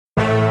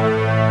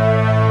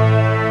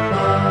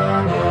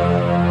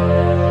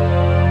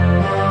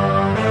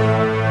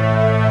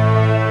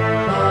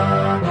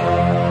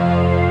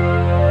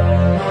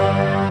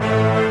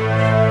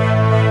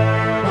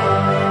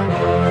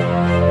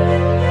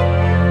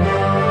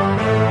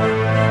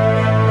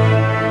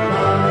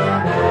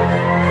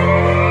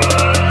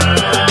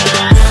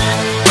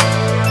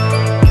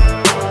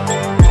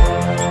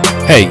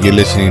Hey, you're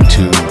listening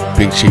to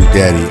Big Chief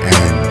Daddy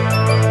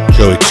and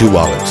Joey Two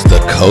Wallets, the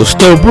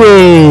Coastal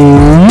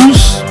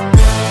Brews.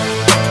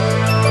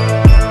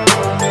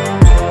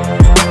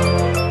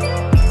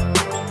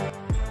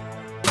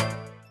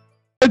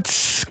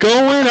 What's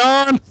going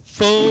on,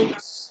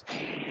 folks?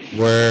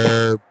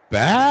 We're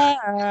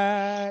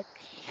back.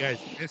 You guys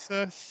miss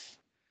us?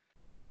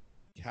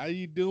 How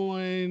you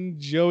doing,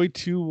 Joey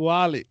Two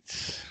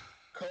Wallets?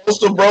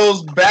 Coastal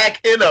Bros back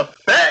in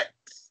effect.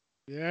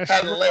 Yeah,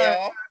 Had to lay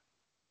off.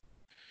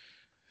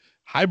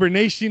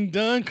 Hibernation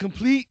done,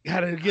 complete.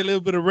 Had to get a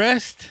little bit of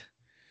rest.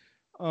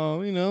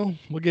 We'll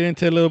get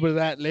into a little bit of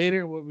that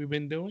later. What we've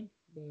been doing.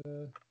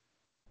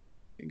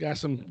 We got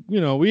some,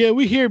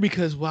 we here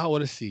because wow,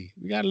 let's see.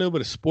 We got a little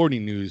bit of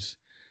sporting news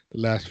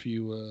the last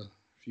few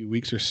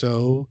weeks or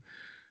so.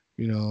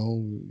 We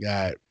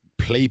got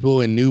people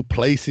in new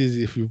places.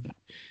 If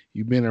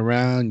you've been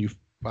around, you've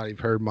probably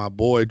heard my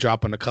boy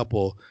dropping a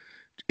couple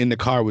in the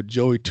car with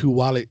Joey Two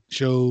Wallet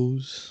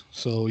shows.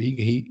 So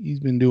he's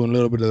been doing a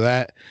little bit of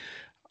that.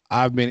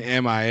 I've been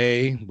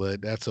MIA,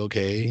 but that's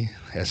okay.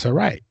 That's all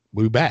right.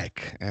 We're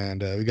back,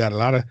 and we got a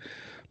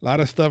lot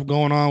of stuff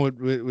going on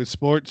with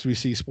sports. We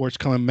see sports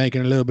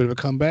making a little bit of a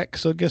comeback.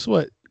 So guess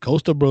what?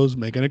 Coastal Bros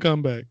making a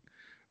comeback.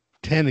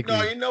 Technically.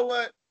 No, you know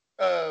what?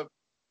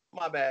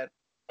 My bad.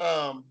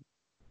 I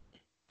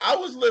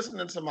was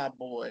listening to my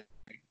boy.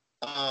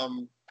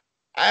 I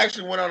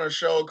actually went on a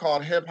show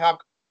called Hip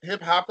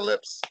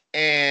Hopocalypse,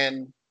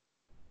 and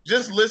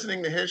just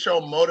listening to his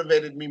show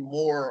motivated me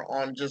more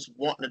on just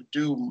wanting to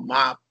do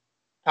my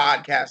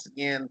podcast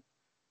again.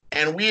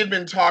 And we had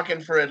been talking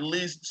for at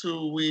least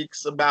 2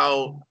 weeks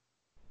about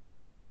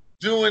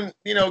doing,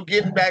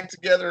 getting back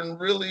together and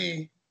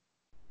really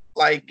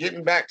like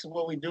getting back to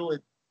what we do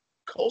with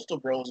Coastal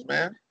Bros,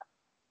 man.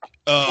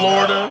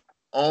 Florida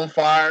on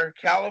fire,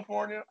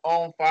 California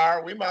on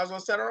fire. We might as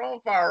well set our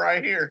own fire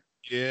right here.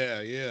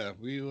 Yeah.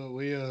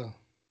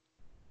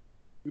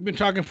 We've been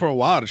talking for a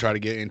while to try to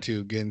get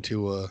into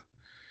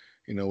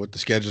with the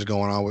schedules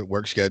going on with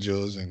work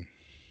schedules and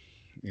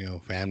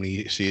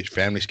family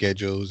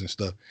schedules and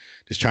stuff.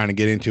 Just trying to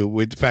get into it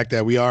with the fact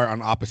that we are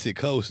on opposite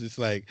coasts. It's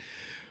like,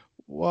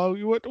 well,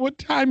 what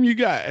time you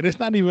got? And it's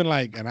not even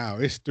like an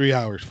hour. It's 3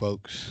 hours,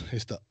 folks.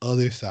 It's the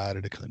other side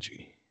of the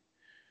country.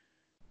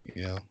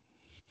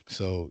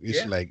 So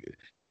it's like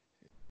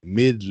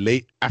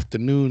late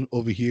afternoon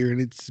over here, and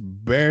it's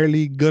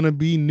barely gonna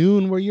be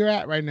noon where you're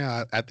at right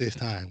now at this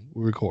time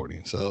we're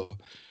recording. So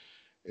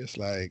it's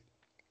like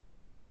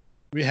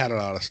we had a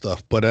lot of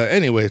stuff, but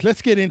anyways,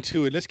 let's get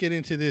into it. Let's get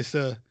into this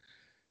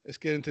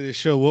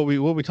show. What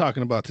we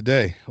talking about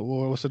today?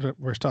 What's the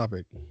first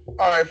topic?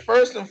 All right,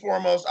 first and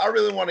foremost, I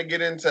really want to get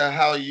into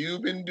how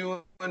you've been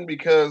doing,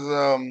 because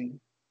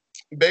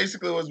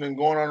basically what's been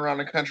going on around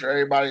the country,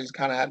 everybody's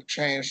kind of had to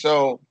change.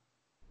 So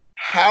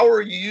how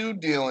are you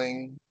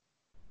dealing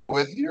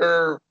with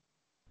your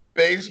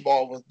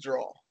baseball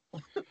withdrawal?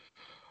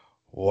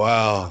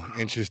 Wow,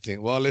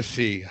 interesting. Well, let's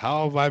see.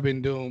 How have I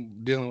been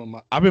dealing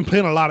with I've been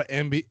playing a lot of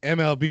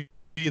MLB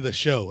The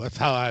Show. That's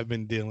how I've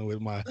been dealing with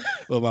my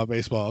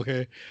baseball.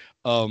 Okay.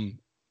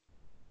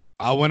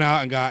 I went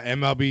out and got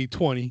MLB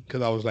 20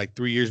 because I was like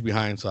 3 years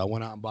behind. So I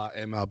went out and bought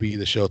MLB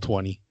The Show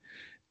 20,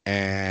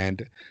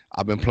 and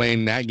I've been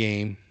playing the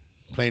game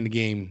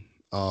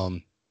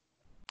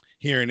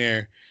here and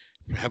there,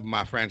 having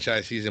my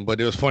franchise season. But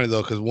it was funny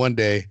though, because one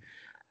day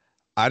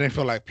I didn't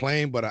feel like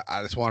playing, but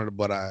I just wanted to.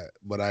 But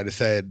I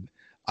decided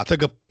I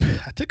took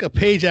a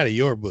page out of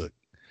your book,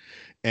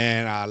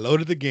 and I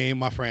loaded the game,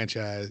 my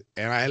franchise,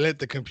 and I let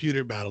the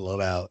computer battle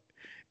it out,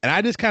 and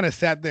I just kind of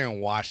sat there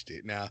and watched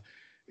it. Now,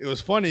 it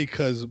was funny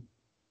because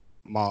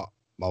my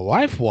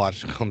wife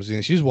comes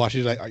in, she's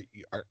watching, she's like,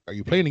 "Are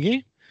you playing the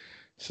game?"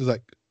 She's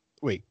like,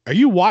 "Wait, are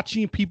you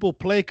watching people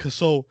play?"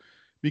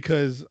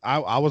 Because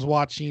I was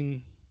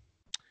watching.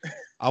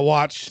 I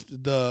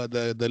watched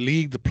the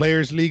league, the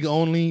players league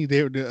only.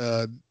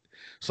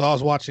 So I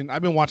was watching.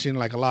 I've been watching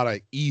like a lot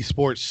of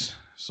esports.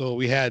 So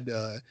we had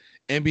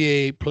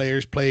NBA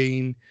players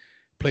playing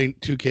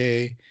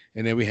 2K,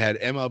 and then we had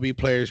MLB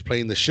players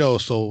playing the show.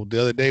 So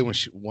the other day,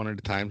 one of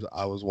the times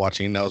I was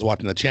watching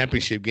the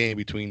championship game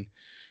between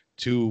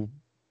two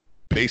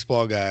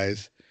baseball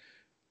guys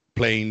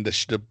playing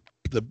the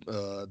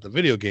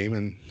video game,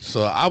 and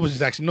so I was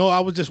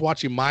just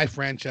watching my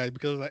franchise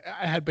because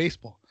I had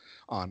baseball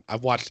on.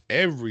 I've watched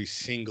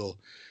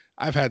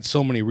I've had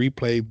so many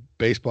replay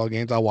baseball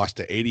games. I watched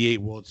the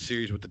 88 World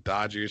Series with the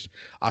Dodgers.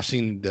 I've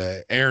seen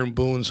the Aaron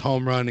Boone's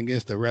home run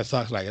against the Red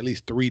Sox like at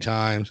least 3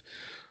 times.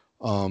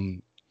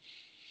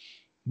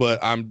 But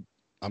I'm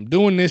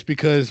doing this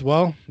because,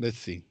 well, let's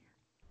see.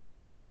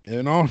 I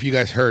don't know if you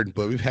guys heard,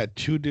 but we've had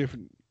 2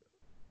 different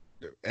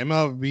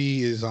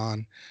MLB is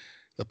on.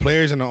 The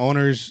players and the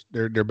owners,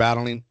 they're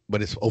battling,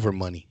 but it's over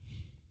money.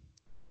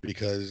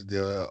 Because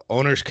the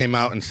owners came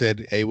out and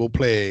said, "Hey, we'll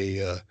play.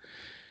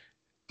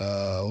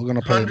 We're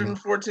gonna play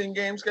 114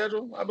 game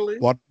schedule, I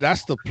believe." Well,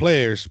 that's the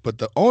players, but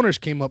the owners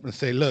came up and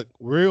say, "Look,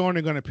 we're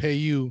only gonna pay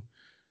you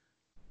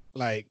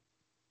like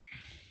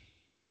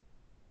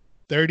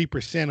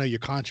 30% of your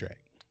contract.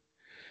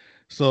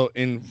 So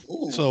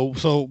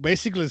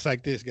basically it's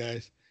like this,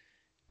 guys.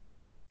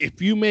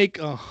 If you make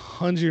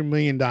 $100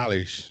 million,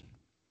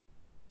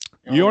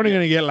 you're only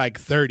gonna get like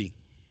 30.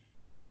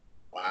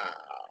 Wow.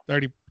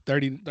 30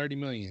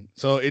 million.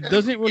 So it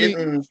doesn't really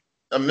getting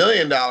 $1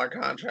 million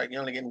contract,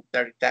 you're only getting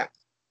 30,000.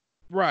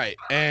 Right.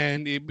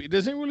 And it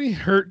doesn't really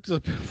hurt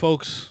the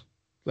folks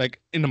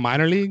like in the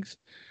minor leagues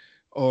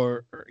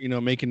or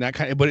making that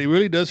kind of, but it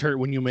really does hurt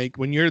when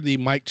you're the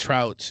Mike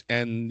Trouts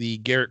and the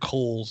Garrett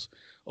Coles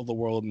of the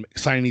world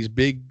signing these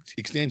big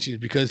extensions,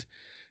 because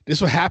this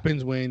is what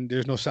happens when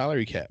there's no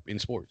salary cap in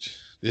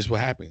sports. This is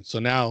what happens. So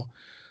now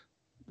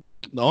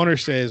the owner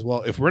says,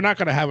 well, if we're not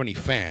going to have any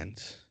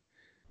fans,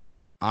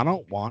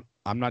 I'm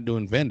not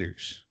doing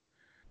vendors.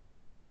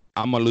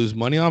 I'm going to lose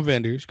money on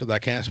vendors because I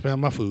can't spend on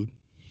my food.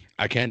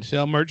 I can't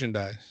sell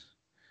merchandise,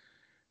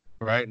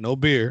 right? No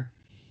beer,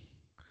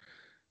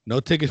 no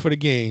tickets for the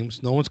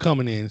games. No one's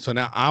coming in. So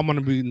now I'm going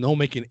to be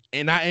making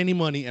not any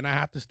money, and I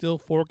have to still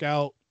fork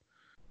out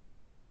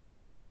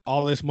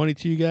all this money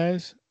to you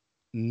guys.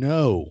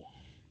 No,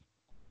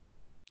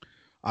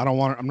 I don't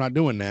want. I'm not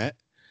doing that.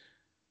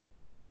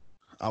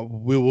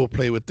 We will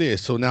play with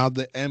this. So now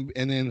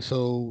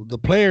so the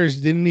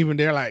players didn't even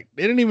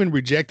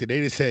reject it.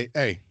 They just say,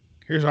 hey,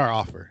 here's our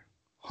offer.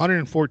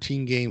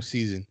 114 game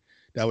season.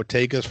 That would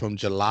take us from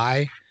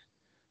July,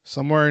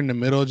 somewhere in the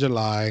middle of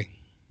July,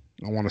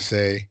 I want to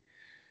say,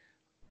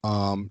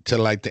 to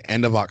like the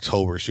end of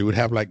October. So you would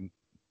have like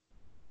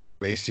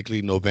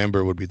basically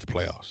November would be the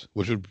playoffs,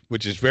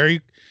 which is very,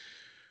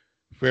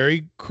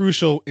 very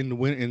crucial in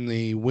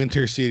the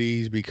winter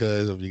cities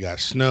because of you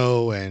got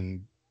snow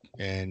and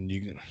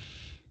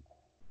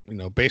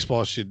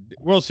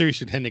World Series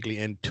should technically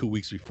end 2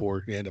 weeks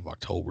before the end of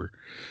October,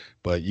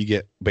 but you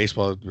get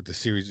baseball with the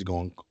series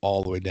going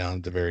all the way down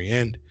at the very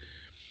end.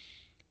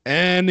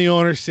 And the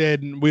owner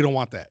said, we don't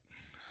want that.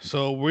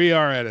 So we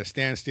are at a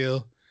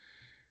standstill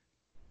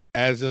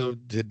as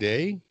of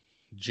today,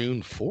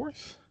 June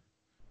 4th.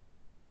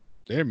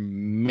 There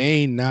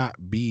may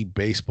not be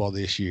baseball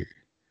this year.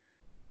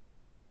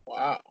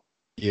 Wow.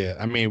 Yeah,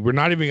 I mean, we're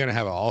not even going to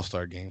have an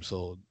all-star game.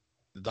 So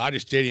the Dodger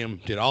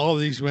Stadium did all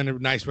of these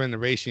nice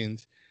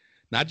renovations,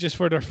 not just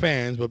for their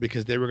fans, but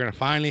because they were going to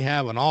finally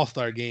have an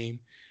all-star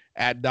game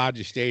at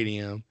Dodger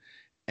Stadium.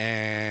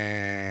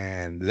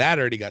 And that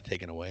already got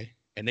taken away.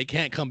 And they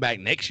can't come back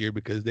next year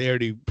because they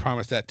already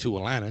promised that to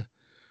Atlanta.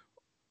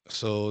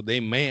 So they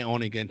might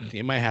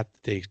have to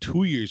take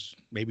 2 years,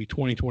 maybe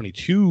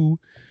 2022.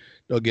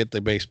 They'll get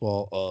the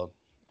baseball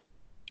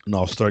an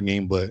all-star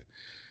game. But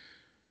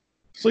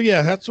so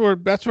yeah, that's where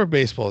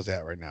baseball is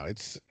at right now.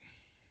 It's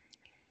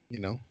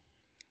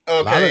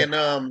okay,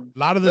 a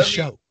lot of the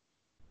show.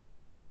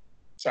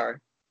 Sorry,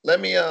 let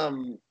me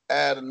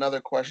add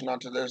another question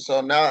onto this.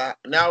 So now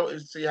you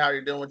see how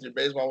you're doing with your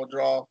baseball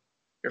withdrawal.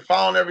 You're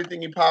following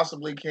everything you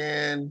possibly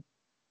can.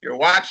 You're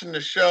watching the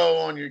show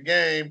on your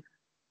game.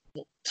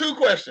 2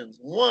 questions.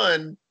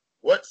 1,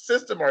 what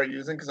system are you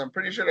using? Because I'm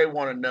pretty sure they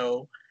want to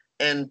know.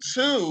 And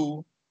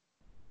 2,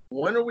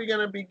 when are we going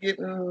to be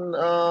getting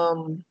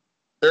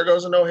There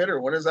Goes a No-Hitter?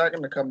 When is that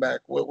going to come back?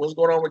 What's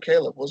going on with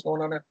Caleb? What's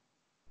going on there?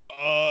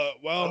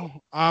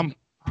 Well, I'm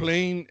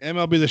playing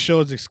MLB The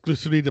Show is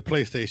exclusively the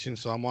PlayStation,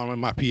 so I'm on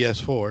my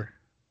PS4.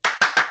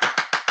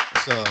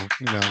 So,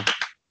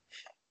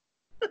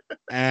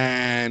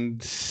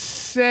 And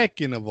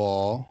second of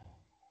all,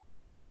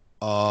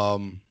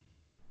 with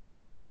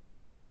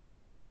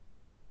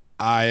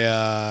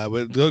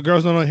the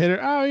Girls Don't Know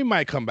Hitter, he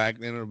might come back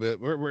in a little bit.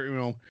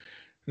 We're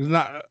there's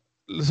not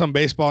some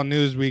baseball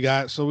news we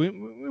got, so we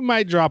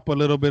might drop a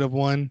little bit of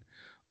one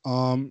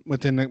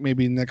within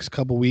maybe next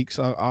couple weeks.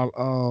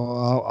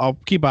 I'll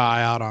keep an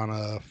eye out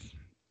on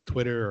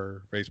Twitter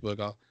or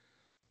Facebook.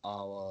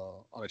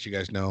 I'll let you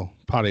guys know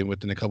probably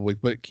within a couple weeks.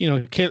 But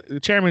the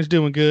chairman's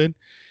doing good.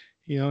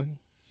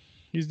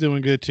 He's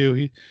doing good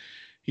too.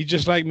 He's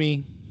just like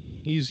me.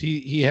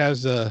 He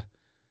has the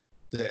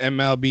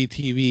MLB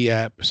TV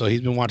app, so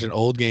he's been watching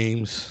old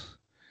games.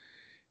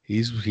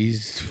 He's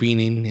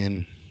fiending,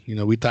 and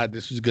we thought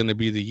this was gonna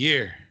be the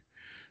year,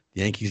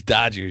 Yankees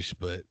Dodgers,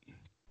 but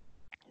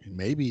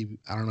maybe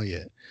I don't know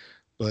yet.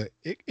 But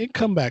it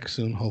come back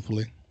soon,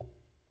 hopefully.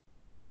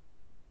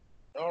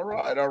 All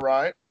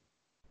right.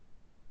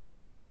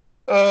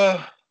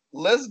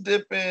 Let's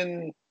dip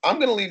in. I'm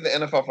going to leave the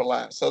NFL for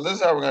last. So this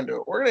is how we're going to do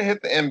it. We're going to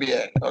hit the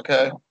NBA,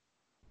 okay?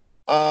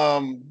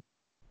 I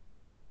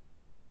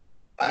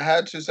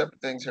had 2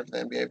 separate things here for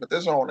the NBA, but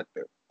this is what I want to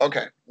do.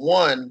 Okay.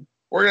 1,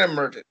 we're going to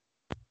merge it.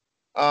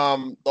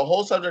 The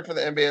whole subject for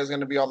the NBA is going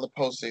to be on the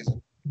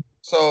postseason.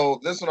 So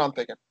this is what I'm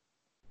thinking.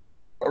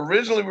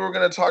 Originally, we were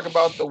going to talk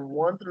about the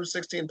 1 through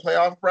 16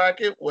 playoff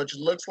bracket, which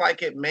looks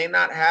like it may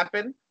not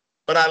happen.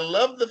 But I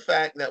love the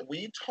fact that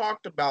we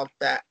talked about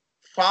that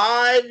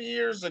 5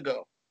 years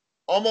ago,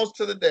 almost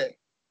to the day.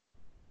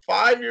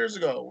 5 years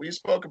ago, we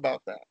spoke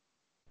about that.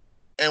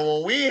 And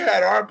when we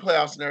had our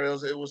playoff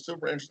scenarios, it was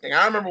super interesting.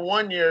 I remember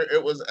one year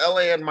it was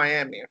LA and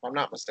Miami, if I'm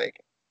not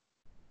mistaken.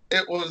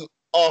 It was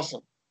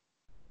awesome.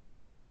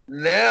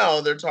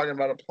 Now they're talking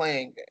about a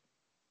playing game.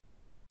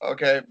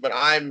 Okay, but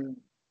I'm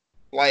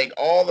like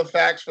all the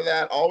facts for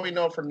that. All we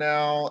know for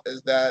now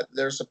is that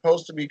they're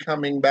supposed to be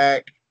coming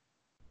back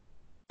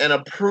and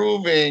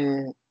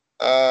approving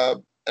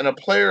in a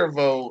player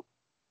vote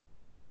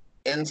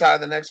inside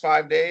the next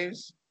 5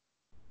 days.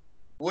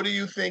 What do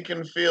you think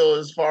and feel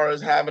as far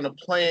as having a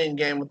playing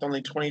game with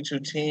only 22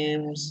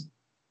 teams?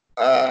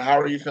 How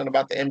are you feeling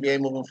about the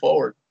NBA moving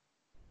forward?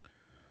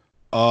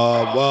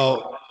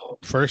 Well,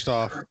 first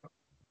off,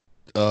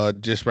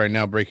 just right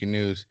now, breaking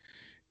news: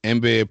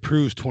 NBA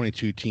approves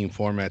 22 team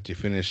format to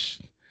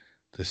finish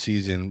the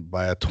season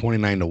by a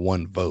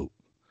 29-1 vote.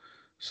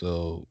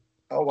 So,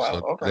 Oh wow, so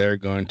okay. they're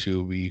going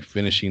to be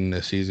finishing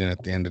the season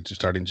at the end of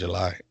starting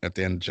July, at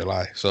the end of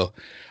July. So,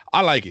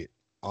 I like it.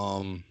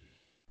 Um,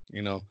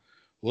 you know,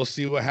 we'll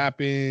see what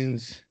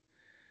happens.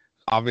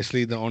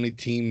 Obviously, the only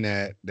team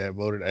that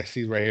voted, I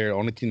see right here, the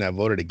only team that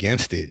voted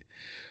against it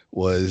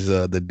was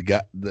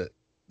the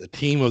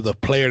team of the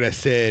player that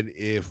said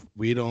if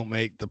we don't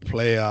make the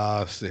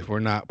playoffs, if we're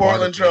not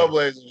Portland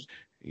Trailblazers.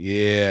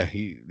 yeah,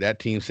 that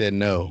team said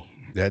no.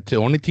 That's the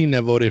only team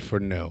that voted for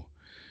no,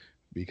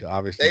 because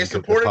obviously They because they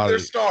supported their probably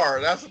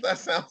star. That's what that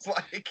sounds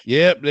like.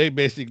 yep, they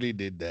basically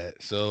did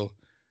that. So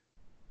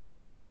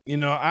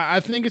I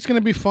think it's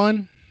gonna be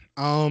fun.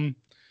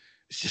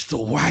 It's just a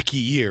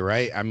wacky year,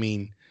 right? I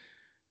mean,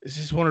 it's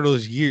just one of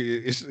those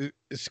years.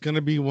 It's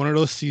gonna be one of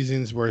those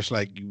seasons where it's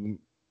like you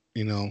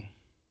know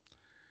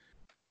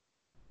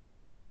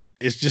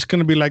it's just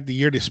gonna be like the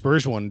year the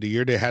Spurs won, the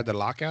year they had the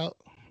lockout,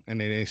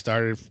 and then they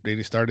started in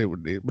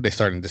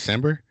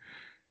December,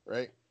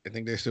 right? I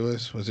think this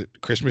was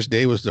it Christmas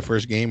Day was the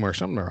first game or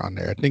something around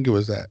there. I think it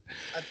was that.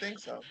 I think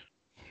so.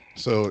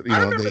 So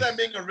I remember that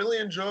being a really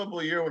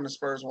enjoyable year when the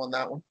Spurs won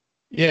that one.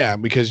 yeah,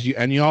 because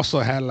you also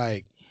had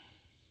like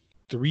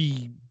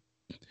three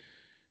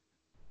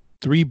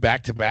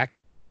back to back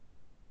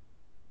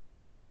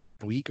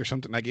week or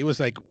something. Like it was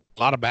like a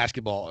lot of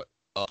basketball,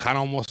 kind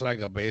of almost like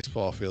a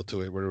baseball feel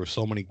to it, where there were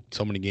so many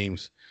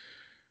games.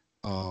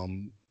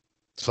 Um,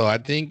 so I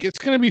think it's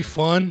gonna be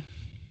fun.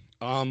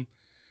 Um,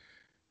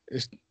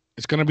 it's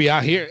it's gonna be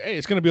out here. Hey,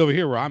 it's gonna be over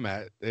here where I'm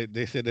at.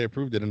 They said they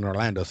approved it in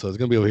Orlando, so it's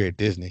gonna be over here at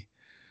Disney.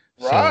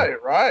 So,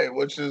 Right,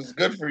 which is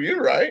good for you,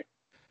 right?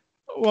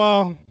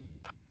 well,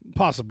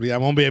 possibly I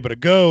won't be able to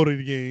go to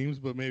the games,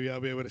 but maybe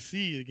I'll be able to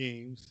see the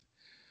games,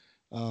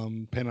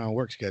 depending on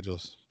work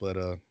schedules. But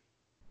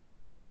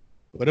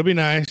it'll be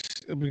nice.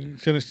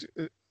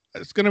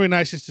 It's gonna be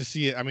nice just to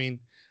see it. I mean,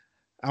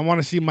 I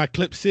want to see my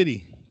Clip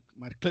City,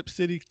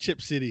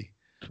 Chip City,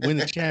 win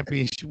the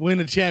championship. Win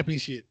the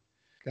championship.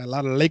 Got a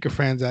lot of Laker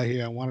fans out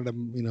here. I wanted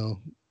them,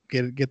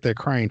 get their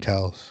crying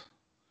towels.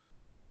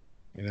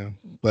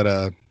 But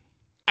I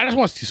just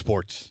want to see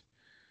sports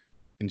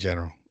in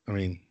general. I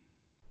mean,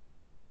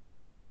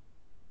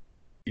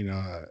 you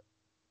know,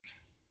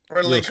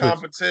 Friendly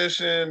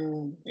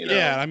competition.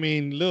 Yeah, I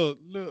mean,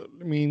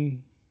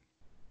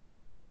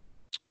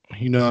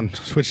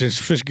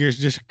 switch gears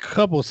just a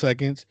couple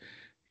seconds.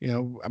 I've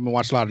been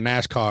watching a lot of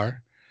NASCAR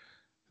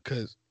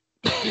because,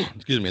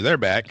 excuse me, they're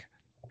back,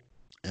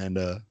 and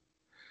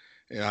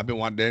I've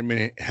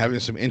been having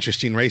some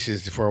interesting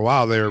races for a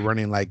while. They were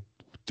running like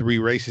 3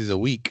 races a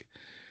week,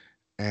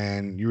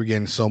 and you were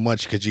getting so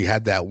much because you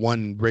had that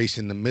one race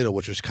in the middle,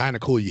 which was kind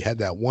of cool. You had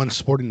that one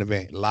sporting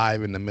event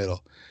live in the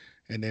middle,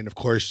 and then of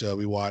course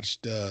we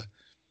watched the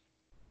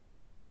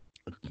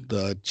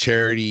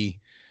charity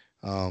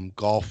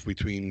golf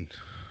between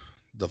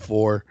the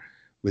 4,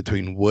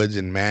 between Woods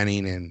and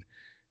Manning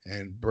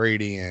and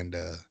Brady and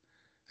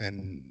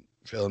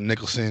Phil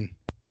Nicholson.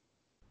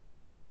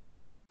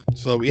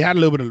 So we had a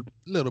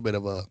little bit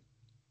of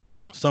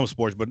some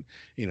sports, but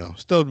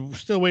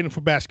still waiting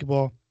for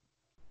basketball.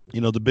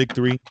 The big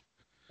 3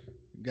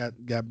 got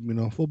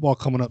football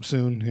coming up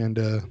soon, and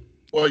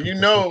well,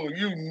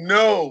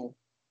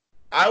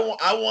 I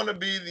want to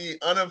be the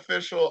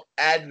unofficial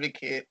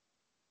advocate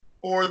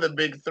for the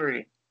big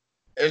 3.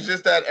 It's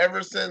just that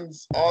ever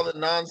since all the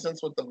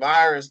nonsense with the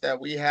virus, that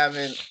we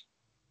haven't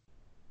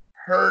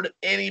heard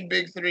any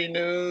big 3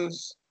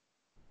 news.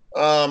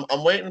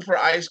 I'm waiting for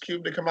Ice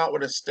Cube to come out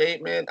with a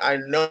statement. I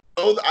know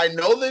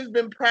they've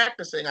been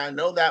practicing. I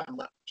know that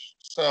much.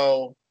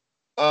 So,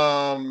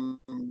 I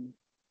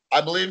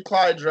believe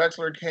Clyde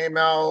Drexler came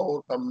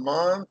out a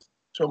month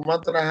to a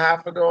month and a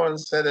half ago and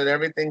said that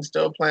everything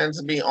still plans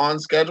to be on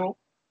schedule.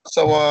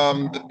 So,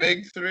 the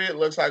big 3, it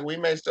looks like we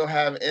may still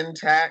have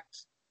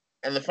intact.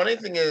 And the funny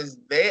thing is,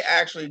 they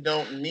actually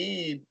don't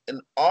need an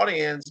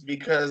audience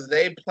because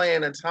they play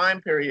in a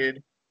time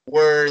period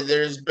where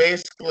there's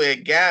basically a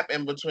gap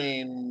in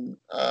between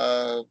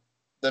the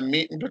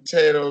meat and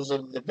potatoes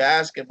of the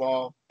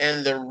basketball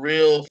and the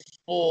real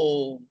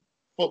full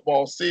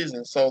football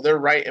season. So they're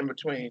right in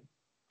between.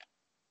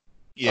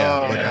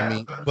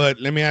 Yeah, but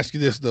let me ask you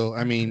this though.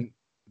 I mean,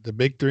 the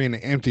big 3 in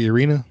the empty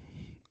arena,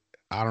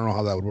 I don't know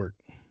how that would work.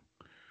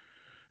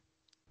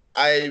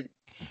 I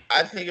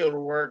think it would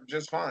work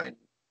just fine.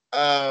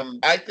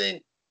 I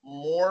think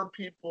more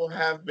people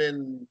have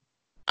been.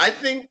 I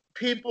think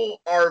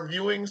people are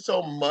viewing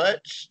so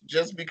much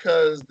just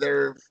because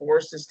they're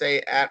forced to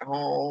stay at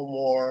home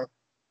or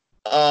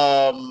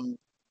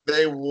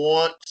they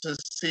want to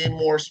see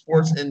more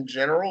sports in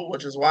general,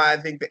 which is why I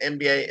think the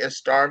NBA is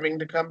starving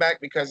to come back.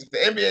 Because if the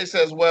NBA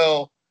says,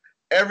 well,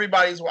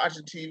 everybody's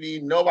watching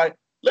TV, nobody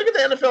look at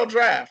the NFL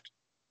draft.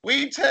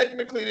 We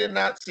technically did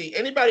not see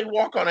anybody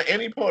walk on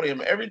any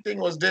podium. Everything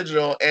was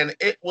digital, and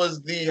it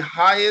was the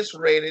highest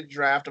rated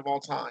draft of all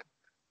time.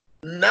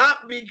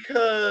 Not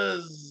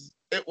because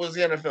it was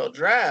the NFL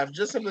draft,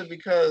 just simply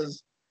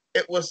because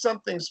it was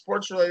something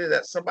sports related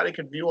that somebody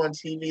could view on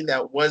TV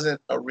that wasn't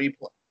a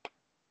replay.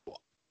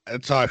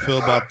 That's how I feel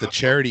about the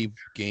charity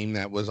game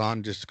that was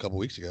on just a couple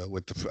weeks ago.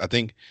 I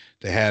think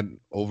they had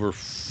over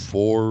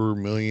 4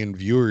 million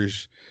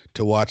viewers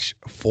to watch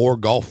 4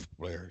 golf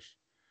players.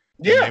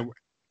 Yeah,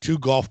 2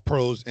 golf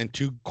pros and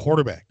 2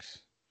 quarterbacks.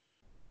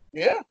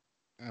 Yeah,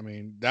 I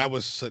mean that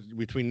was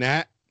between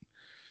that.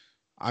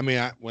 I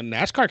mean, when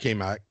NASCAR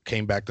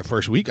came back the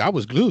first week, I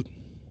was glued.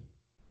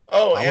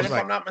 Oh, and if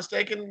I'm not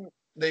mistaken,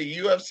 the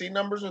UFC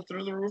numbers are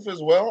through the roof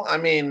as well. I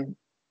mean,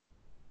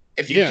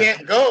 if you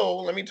can't go,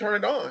 let me turn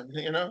it on,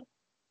 you know?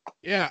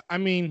 Yeah, I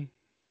mean,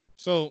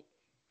 so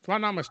if I'm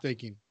not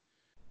mistaken,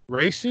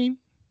 racing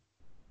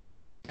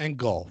and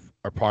golf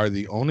are probably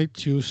the only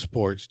 2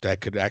 sports that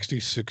could actually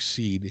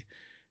succeed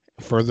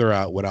further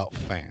out without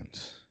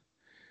fans.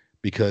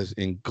 Because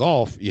in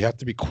golf, you have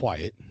to be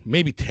quiet.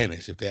 Maybe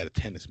tennis, if they had a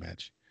tennis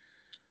match.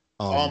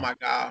 Oh my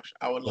gosh,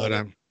 I would love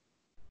it.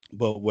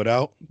 But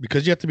without,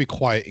 because you have to be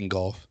quiet in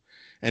golf.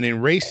 And in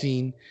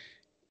racing,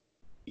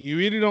 you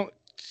really don't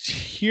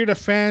hear the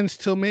fans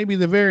till maybe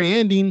the very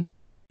ending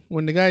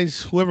when the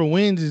guys, whoever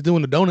wins, is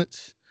doing the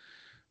donuts.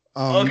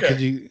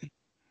 Okay.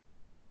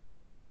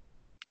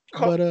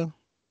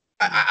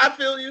 I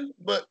feel you,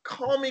 but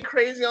call me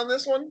crazy on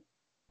this one.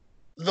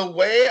 The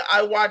way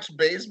I watch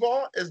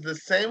baseball is the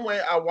same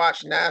way I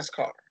watch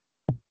NASCAR.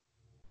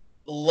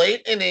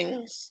 Late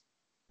innings,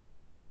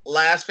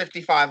 last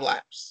 55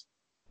 laps.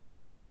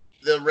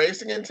 The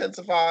racing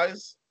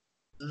intensifies.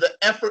 The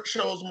effort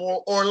shows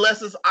more or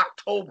less it's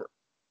October.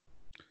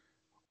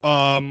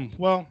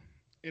 Well,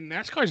 in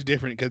NASCAR it's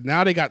different because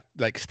now they got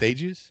like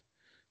stages.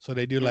 So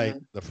they do like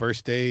the first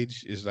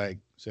stage is like,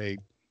 say,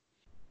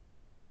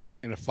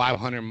 in a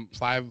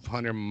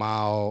 500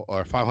 mile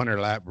or 500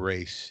 lap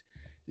race,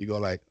 you go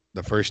like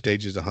the first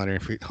stage is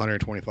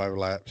 125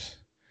 laps.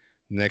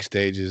 The next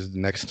stage is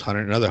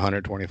another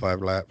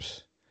 125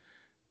 laps.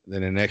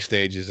 Then the next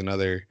stage is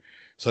another.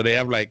 So they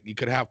have like, you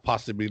could have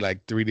possibly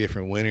like 3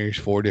 different winners,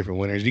 4 different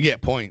winners. You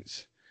get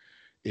points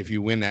if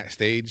you win that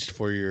stage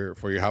for your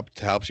help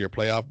to help your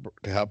playoff,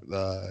 to help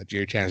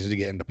your chances to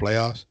get into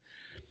playoffs.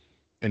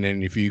 And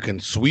then if you can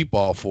sweep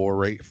all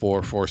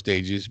 4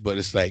 stages, but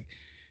it's like,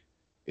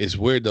 it's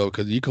weird though,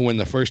 because you can win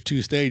the first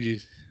 2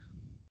 stages,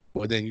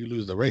 but then you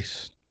lose the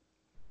race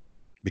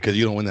because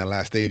you don't win that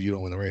last stage. You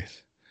don't win the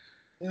race.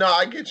 No,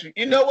 I get you.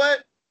 You know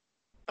what?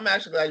 I'm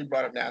actually glad you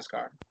brought up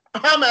NASCAR.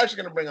 I'm actually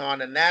going to bring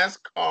on a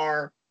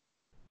NASCAR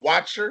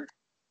watcher.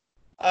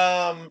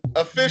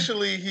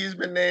 Officially, he's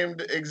been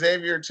named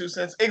Xavier 2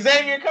 Cents.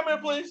 Xavier, come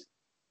here, please.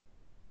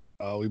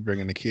 Oh, we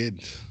bringing the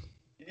kids.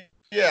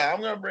 Yeah,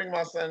 I'm going to bring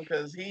my son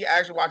because he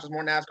actually watches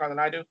more NASCAR than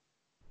I do.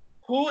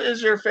 Who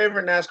is your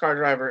favorite NASCAR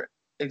driver,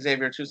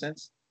 Xavier 2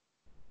 Cents?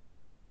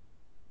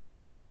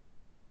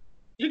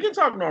 You can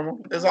talk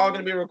normal. It's all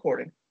going to be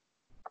recording.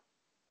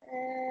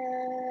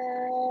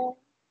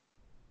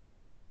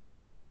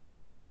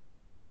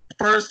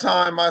 First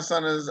time my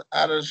son is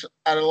at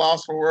a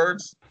loss for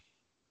words.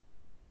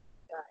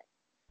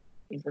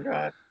 He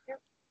forgot. Yep.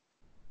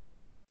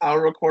 I'll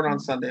record on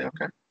Sunday,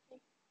 okay?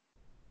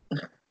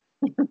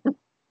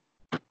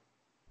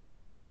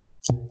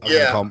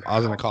 I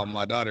was gonna call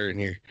my daughter in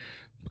here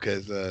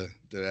because to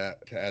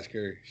ask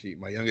her.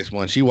 My youngest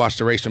one, she watched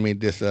the race with me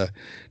this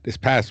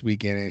past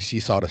weekend, and she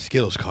saw the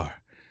Skittles car.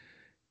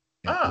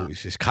 It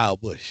was just Kyle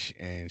Busch,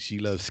 and she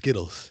loves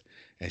Skittles,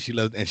 and she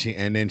loves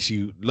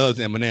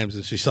M&Ms,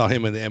 and she saw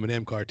him in the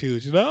M&M car too.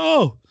 She's like,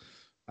 "Oh,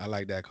 I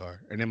like that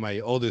car." And then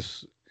my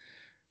oldest,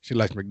 she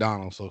likes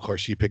McDonald's, so of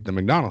course she picked the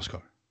McDonald's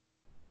car.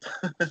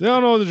 They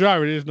don't know the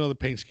driver; they just know the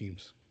paint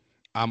schemes.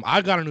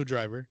 I got a new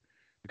driver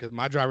because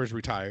my driver's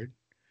retired,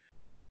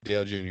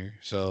 Dale Jr.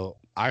 So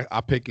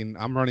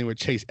I'm running with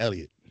Chase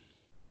Elliott.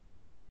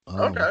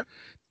 Okay.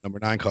 Number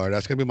 9 car.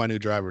 That's gonna be my new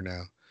driver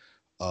now.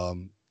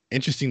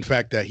 Interesting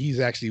fact that he's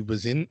actually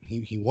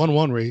he won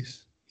 1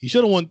 race. He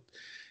should have won.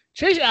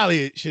 Chase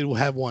Elliott should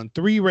have won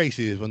 3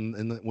 races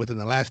within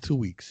the last 2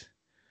 weeks,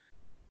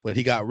 but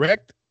he got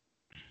wrecked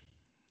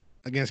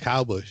against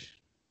Kyle Busch.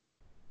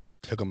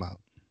 Took him out,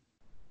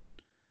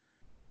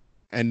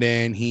 and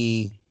then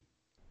he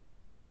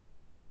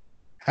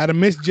had a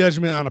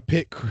misjudgment on a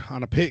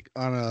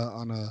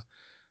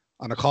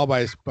call by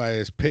his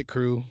pit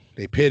crew.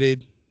 They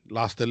pitted,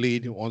 lost the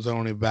lead. Was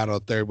only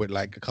battled third with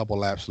like a couple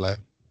laps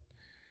left.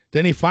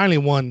 Then he finally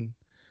won,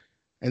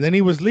 and then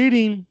he was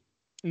leading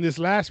in this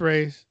last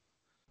race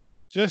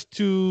just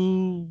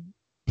to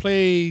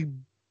play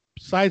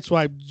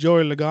sideswiped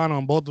Joey Logano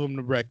on both of them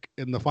to wreck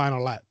in the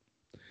final lap.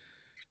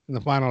 In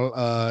the final,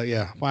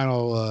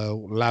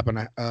 final lap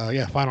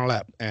final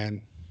lap,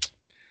 and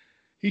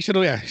he should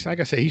have, like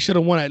I said, he should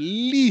have won at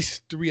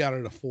least 3 out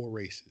of the 4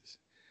 races,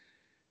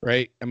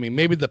 right? I mean,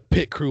 maybe the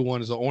pit crew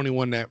one is the only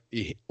one that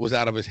was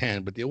out of his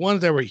hand, but the ones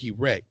that he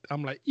wrecked,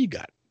 I'm like, you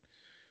got it.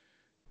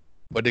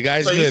 But the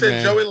guy's so good, you said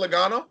man. Joey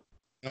Logano?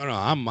 No,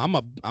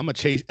 I'm a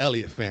Chase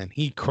Elliott fan.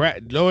 Joey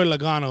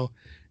Logano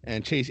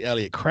and Chase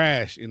Elliott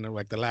crashed in the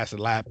last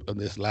lap of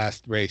this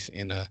last race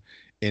in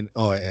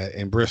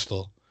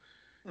Bristol.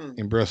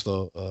 In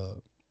Bristol,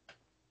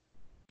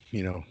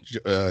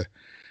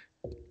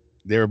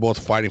 they were both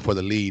fighting for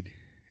the lead,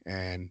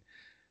 and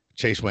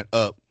Chase went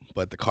up,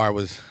 but the car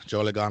was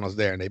Joey Logano's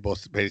there, and they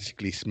both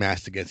basically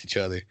smashed against each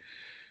other,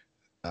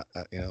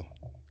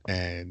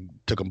 and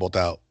took them both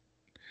out.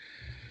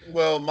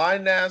 Well, my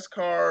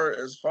NASCAR,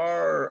 as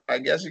far, I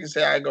guess you can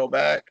say I go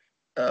back.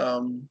 I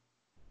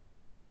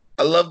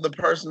love the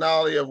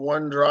personality of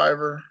one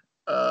driver.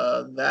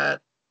 That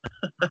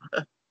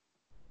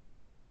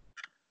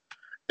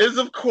is,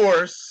 of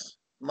course,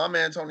 my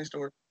man, Tony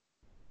Stewart.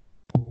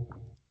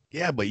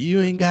 Yeah, but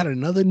you ain't got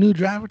another new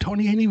driver.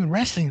 Tony ain't even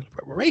racing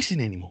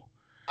anymore.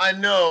 I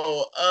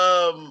know.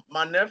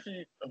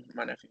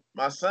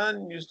 My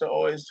son used to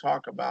always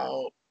talk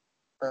about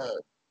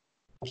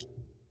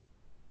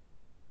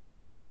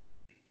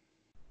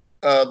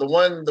the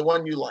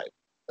one you like,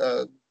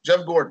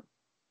 Jeff Gordon.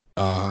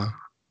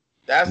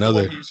 That's the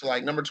one he used to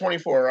like. Number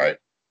 24, right?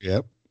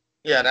 Yep.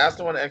 Yeah, that's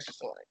the one X used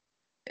to like.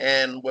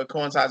 And what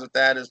coincides with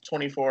that is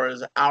 24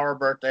 is our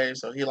birthday,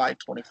 so he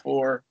liked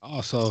 24.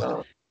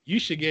 So you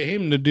should get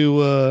him to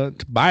do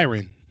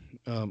Byron.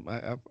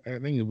 I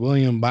think it's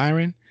William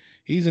Byron.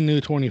 He's a new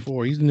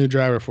 24. He's a new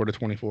driver for the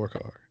 24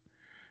 car.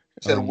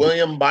 You said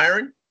William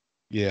Byron?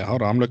 Yeah,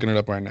 hold on. I'm looking it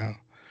up right now.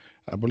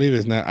 I believe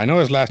it's not. I know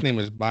his last name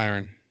is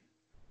Byron.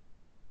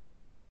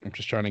 I'm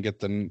just trying to get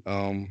the.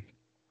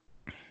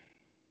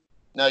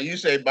 Now you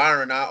say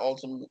Byron, I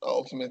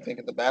ultimately think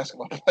of the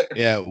basketball player.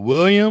 Yeah,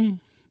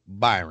 William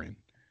Byron.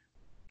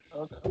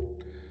 Okay.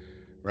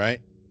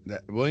 Right?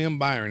 William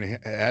Byron.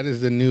 That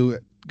is the new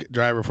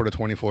driver for the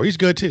 24. He's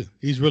good too.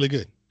 He's really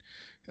good.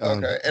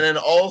 Okay, and then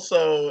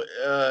also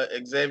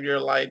Xavier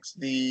likes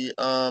the.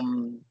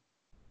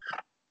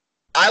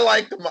 I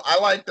like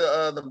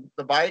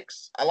the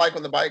bikes. I like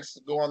when the bikes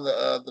go on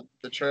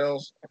the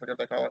trails. I forget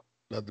what they call it.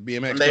 The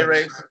BMX. When they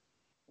race.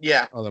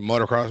 Yeah. Oh, the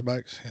motocross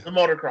bikes. The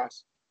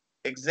motocross.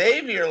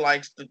 Xavier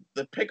likes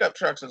the pickup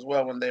trucks as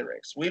well when they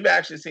race. We've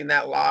actually seen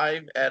that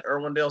live at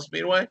Irwindale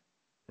Speedway.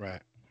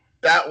 Right.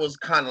 That was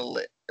kind of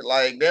lit.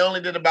 Like they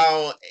only did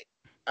about,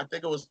 I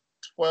think it was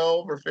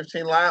 12 or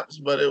 15 laps,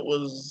 but it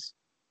was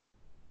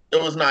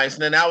nice.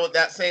 And then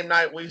that same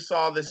night we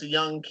saw this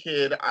young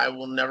kid. I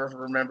will never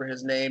remember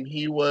his name.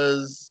 He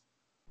was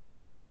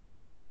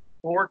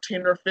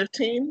 14 or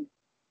 15,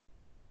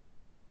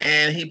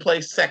 and he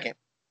placed second.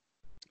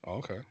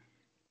 Okay.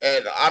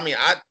 And I mean,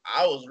 I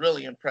was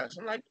really impressed.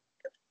 I'm like,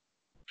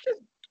 kid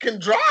can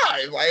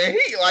drive.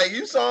 Like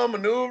you saw him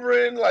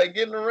maneuvering, like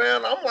getting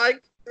around. I'm like,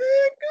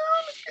 this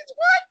kid's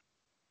what?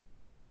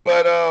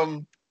 But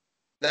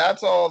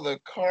that's all the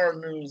car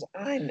news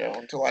I know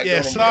until I.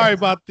 Yeah, sorry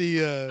about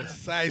the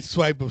side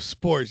swipe of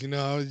sports.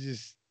 I was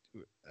just.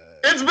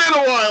 It's been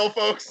a while,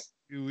 folks.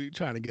 We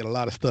trying to get a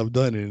lot of stuff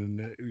done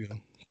and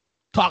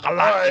talk a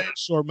lot in a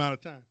short amount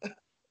of time.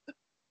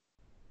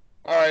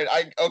 All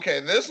right, okay.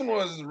 This one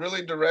was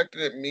really directed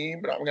at me,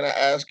 but I'm gonna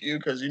ask you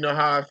because you know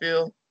how I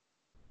feel.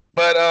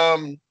 But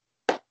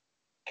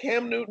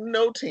Cam Newton,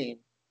 no team.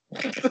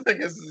 I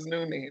guess his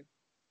new name.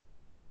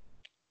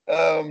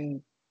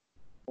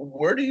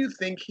 Where do you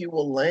think he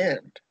will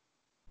land?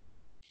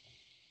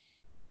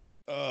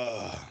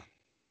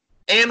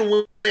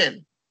 And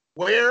when?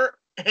 Where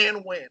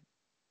and when?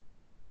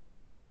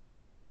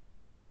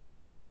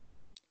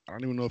 I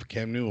don't even know if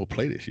Cam Newton will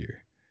play this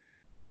year.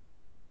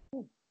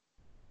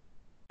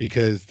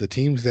 Because the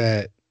teams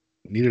that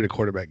needed a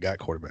quarterback got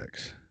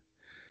quarterbacks.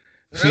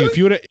 Really? See, if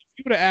you would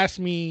have asked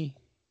me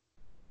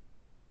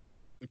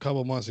a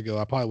couple months ago,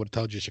 I probably would have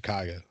told you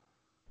Chicago.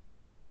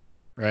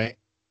 Right?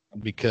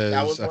 Because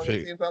that was one of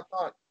the teams I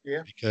thought.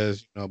 Yeah.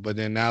 Because but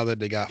then now that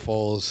they got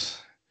Foles,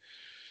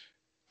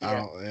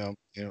 yeah.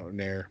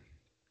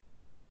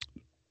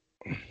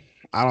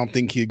 I don't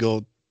think he'd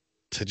go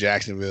to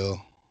Jacksonville.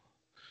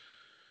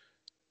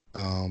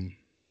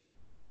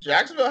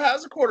 Jacksonville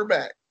has a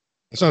quarterback.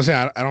 That's what I'm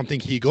saying. I don't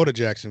think he'd go to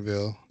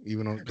Jacksonville,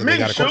 even though they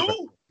got a quarterback.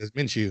 It's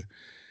Minshew.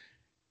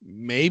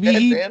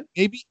 Maybe.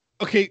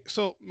 Okay,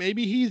 so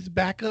maybe he's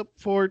backup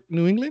for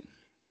New England.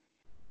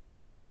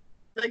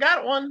 They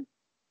got one.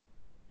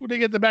 Who they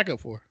get the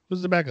backup for?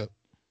 Who's the backup?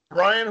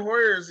 Brian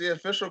Hoyer is the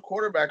official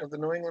quarterback of the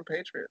New England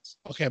Patriots.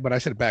 Okay, but I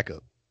said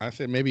backup. I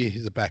said maybe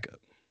he's a backup.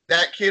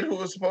 That kid who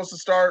was supposed to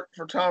start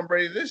for Tom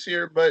Brady this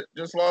year, but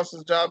just lost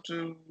his job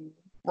to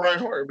Brian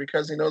Hoyer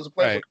because he knows the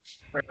playbook.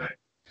 Right.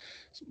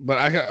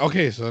 But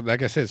so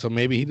like I said, so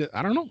maybe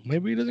I don't know.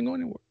 Maybe he doesn't go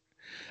anywhere.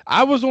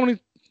 I was only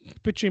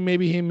picturing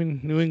maybe him in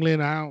New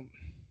England.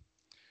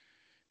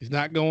 He's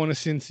not going to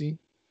Cincy.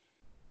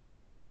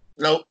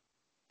 Nope.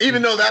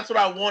 Even though that's what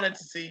I wanted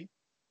to see.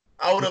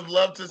 I would have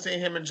loved to see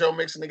him and Joe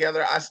Mixon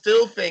together. I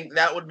still think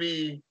that would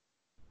be,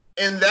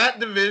 in that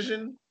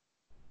division,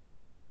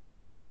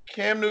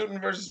 Cam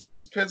Newton versus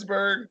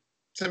Pittsburgh,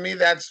 to me,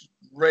 that's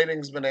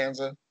ratings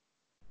bonanza.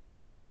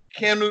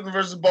 Cam Newton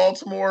versus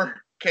Baltimore,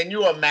 can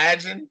you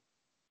imagine?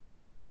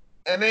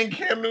 And then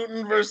Cam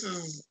Newton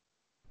versus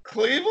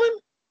Cleveland?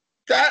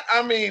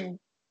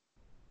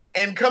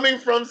 And coming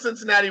from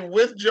Cincinnati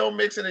with Joe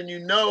Mixon, and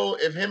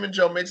if him and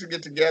Joe Mixon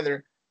get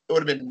together, it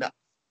would have been nuts.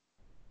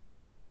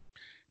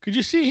 Could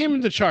you see him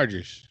in the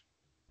Chargers?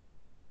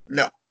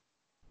 No.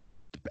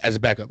 As a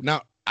backup.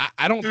 Now,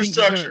 I don't think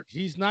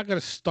he's not going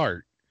to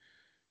start.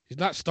 He's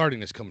not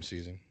starting this coming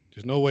season.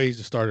 There's no way he's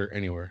a starter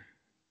anywhere.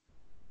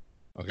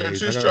 Okay. They're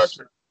too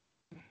structured.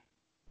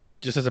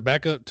 Just as a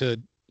backup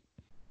to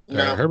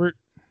Herbert?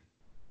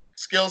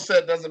 Skill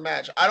set doesn't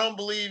match. I don't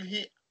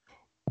believe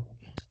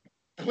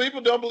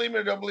people don't believe me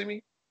or don't believe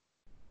me.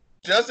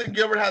 Justin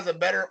Gilbert has a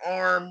better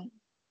arm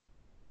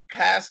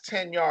past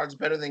 10 yards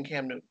better than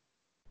Cam Newton.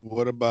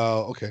 What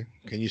about, can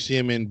you see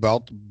him in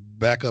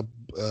backup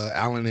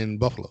Allen in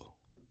Buffalo?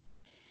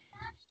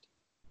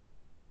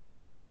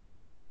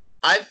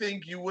 I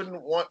think you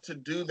wouldn't want to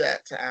do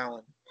that to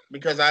Allen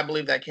because I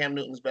believe that Cam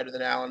Newton's better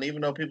than Allen,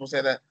 even though people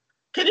say that.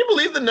 Can you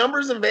believe the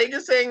numbers in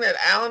Vegas saying that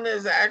Allen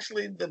is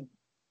actually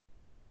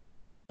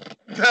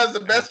has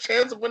the best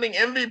chance of winning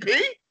MVP?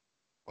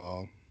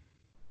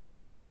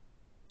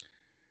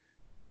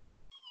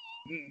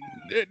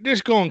 They're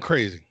just going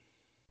crazy.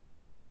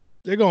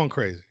 They're going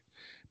crazy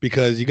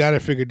because you got to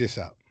figure this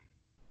out.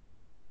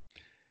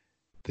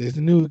 There's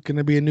going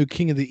to be a new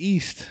king of the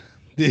East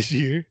this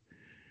year.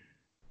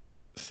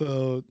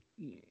 So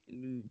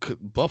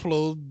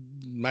Buffalo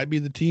might be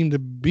the team to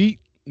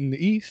beat in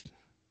the East.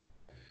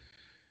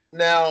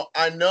 Now,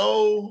 I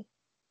know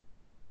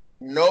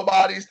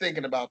nobody's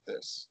thinking about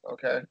this,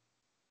 okay?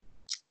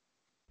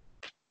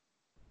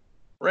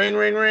 Ring,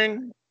 ring,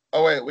 ring.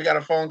 Oh, wait, we got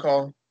a phone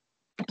call.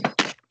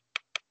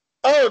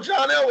 Oh,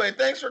 John Elway,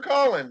 thanks for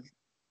calling.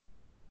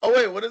 Oh,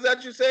 wait, what is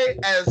that you say?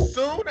 As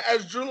soon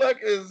as Drew Luck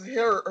is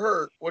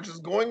hurt, which is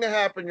going to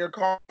happen, you're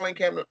calling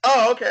Cam Newton.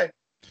 Oh, okay.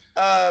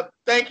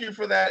 Thank you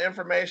for that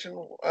information.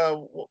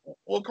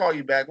 We'll call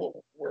you back.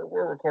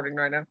 We're recording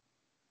right now.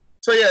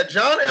 So, yeah,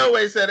 John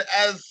Elway said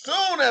as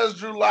soon as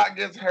Drew Lock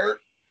gets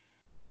hurt,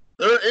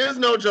 there is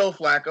no Joe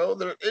Flacco.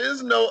 There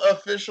is no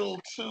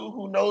official two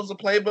who knows the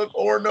playbook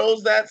or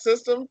knows that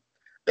system.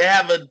 They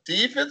have a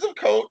defensive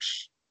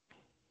coach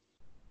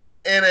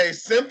in a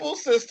simple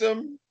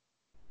system.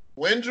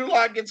 When Drew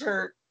Lock gets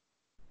hurt,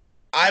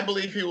 I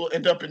believe he will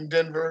end up in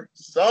Denver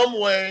some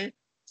way,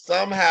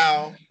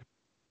 somehow.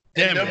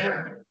 Damn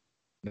it.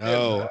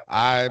 No,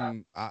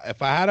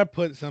 if I had to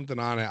put something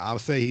on it, I'll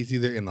say he's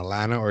either in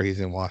Atlanta or he's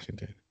in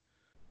Washington.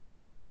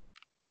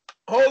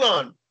 Hold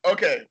on.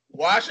 Okay,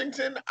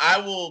 Washington,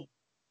 I'll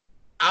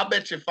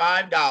bet you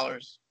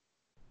 $5.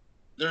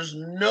 There's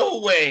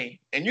no way,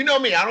 and you know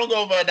me, I don't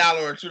go over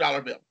 $1 or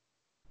 $2 bill.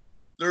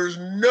 There's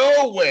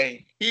no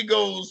way he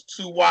goes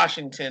to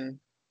Washington.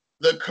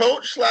 The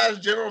coach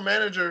 / general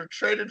manager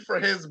traded for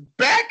his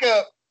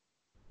backup,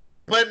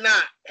 but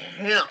not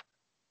him.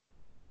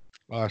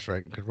 Oh, that's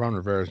right. Because Ron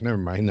Rivera's, never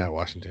mind, he's not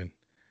Washington.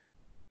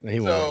 He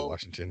won't go to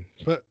Washington.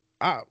 But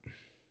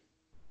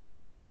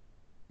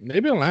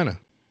maybe Atlanta.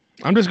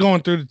 I'm just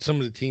going through some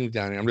of the teams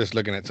down here. I'm just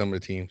looking at some of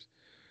the teams.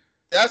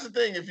 That's the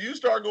thing. If you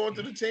start going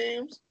through the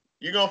teams,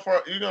 you're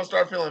gonna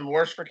start feeling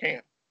worse for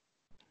Cam.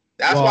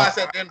 That's why I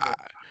said Denver.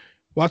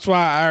 That's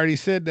why I already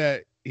said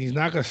that he's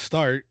not gonna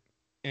start,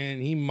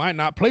 and he might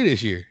not play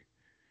this year.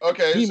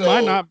 Okay, he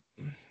might not.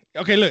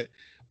 Okay, look,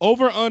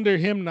 over under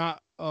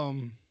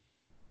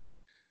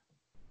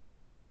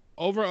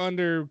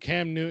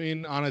Cam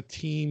Newton on a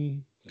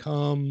team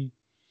come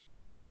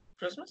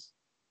Christmas.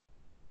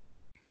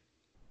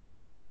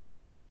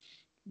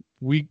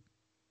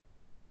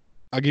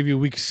 I'll give you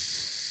week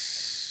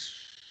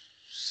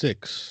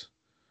 6.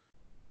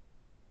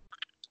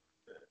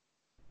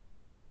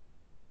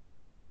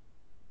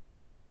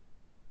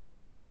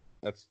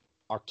 That's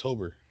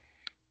October.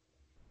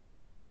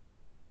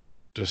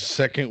 The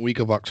second week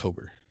of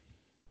October.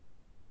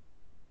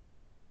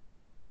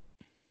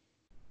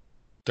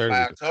 By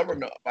October,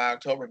 no.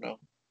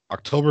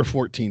 October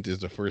 14th is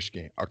the first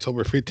game.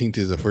 October 15th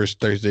is the first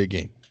Thursday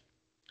game.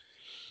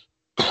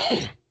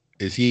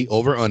 Is he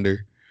over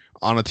under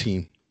on a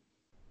team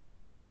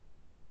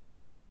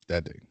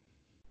that day?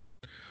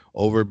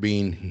 Over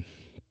being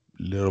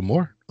a little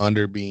more.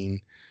 Under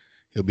being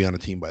he'll be on a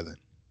team by then.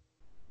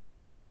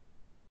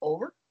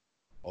 Over.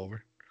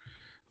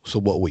 So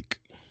what week?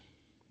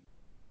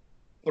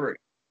 3.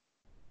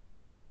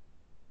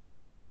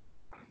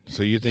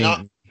 So you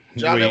think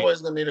John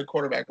Elway's going to need a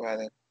quarterback by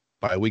then?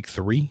 By week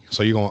 3?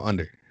 So you're going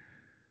under?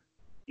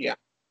 Yeah.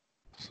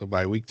 So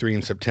by week 3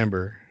 in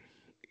September,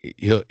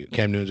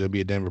 Cam Newton will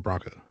be a Denver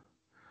Bronco.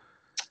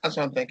 That's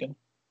what I'm thinking.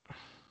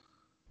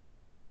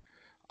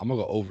 I'm going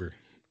to go over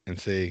and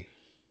say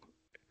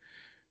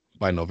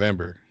by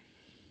November,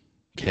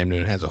 Cam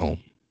Newton has a home,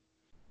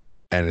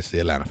 and it's the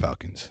Atlanta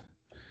Falcons.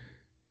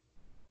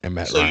 And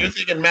Matt So Ryan. you're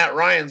thinking Matt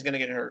Ryan's going to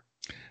get hurt?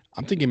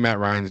 I'm thinking Matt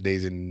Ryan's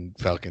days in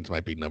Falcons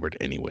might be numbered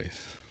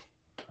anyways.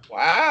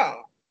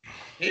 Wow.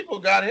 People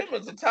got him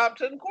as a top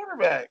 10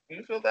 quarterback. Do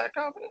you feel that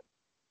confident?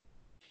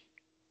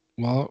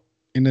 Well,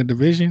 in the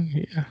division,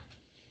 yeah.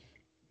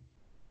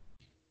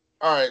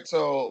 All right,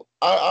 so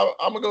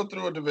I'm going to go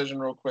through a division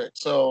real quick.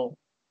 So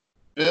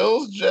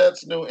Bills,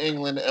 Jets, New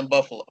England, and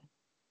Buffalo.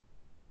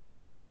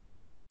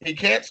 He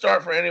can't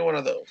start for any one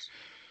of those.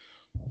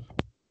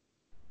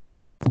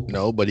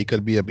 No, but he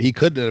could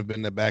have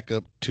been the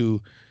backup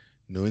to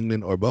New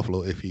England or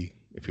Buffalo if he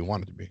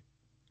wanted to be.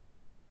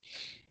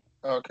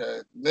 Okay.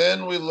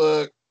 Then we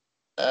look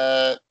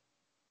at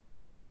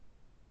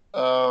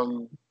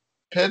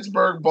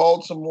Pittsburgh,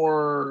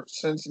 Baltimore,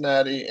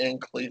 Cincinnati,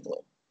 and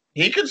Cleveland.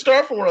 He could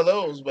start for one of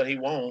those, but he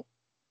won't.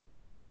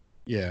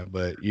 Yeah,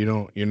 but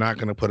you're not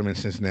gonna put him in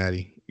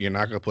Cincinnati. You're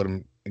not gonna put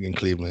him in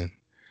Cleveland.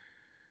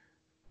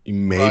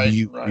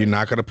 Maybe Right. You're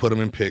not gonna put him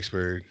in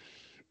Pittsburgh,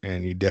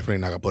 and you're definitely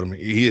not gonna put him.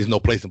 He has no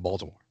place in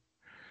Baltimore.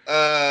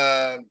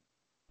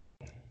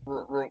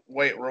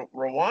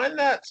 Rewind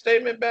that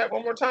statement back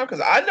one more time,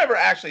 because I never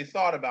actually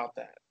thought about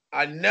that.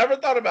 I never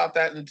thought about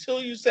that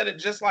until you said it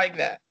just like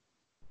that.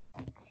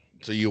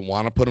 So you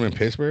want to put him in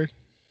Pittsburgh?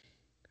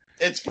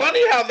 It's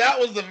funny how that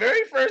was the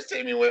very first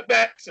team he went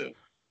back to.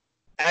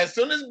 As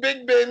soon as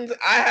Big Ben's,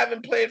 I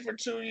haven't played for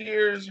 2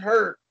 years,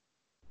 hurt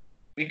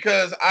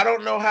because I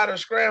don't know how to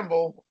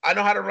scramble. I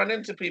know how to run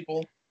into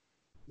people.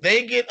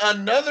 They get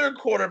another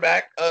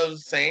quarterback of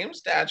same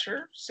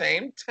stature,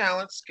 same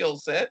talent, skill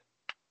set,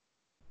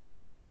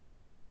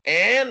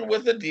 and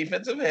with a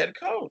defensive head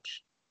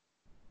coach.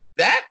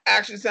 That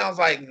actually sounds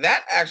like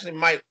that actually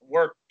might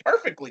work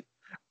perfectly.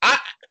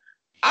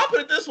 I'll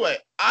put it this way.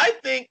 I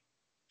think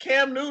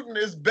Cam Newton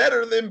is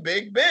better than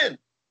Big Ben.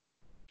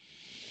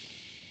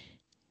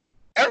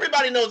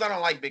 Everybody knows I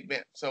don't like Big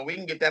Ben, so we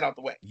can get that out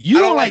the way. I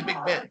don't like Big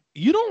Ben.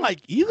 You don't like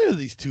either of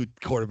these two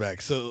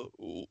quarterbacks. So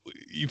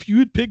if you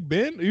would pick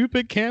Ben, you would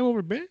pick Cam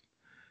over Ben?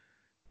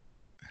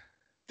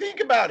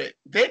 Think about it.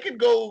 They could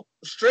go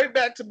straight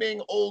back to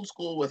being old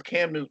school with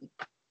Cam Newton.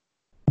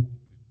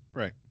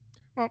 Right.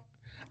 Well,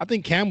 I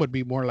think Cam would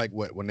be more like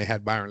when they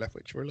had Byron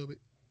Leftwich for a little bit.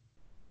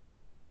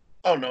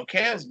 Oh, no.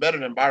 Cam's better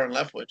than Byron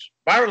Leftwich.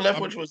 Byron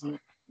Leftwich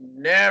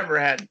never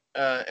had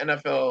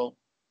NFL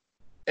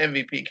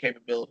MVP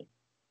capability.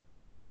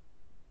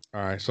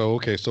 All right. So,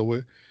 okay. So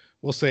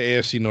we'll say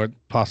AFC North,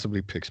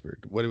 possibly Pittsburgh.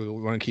 What do we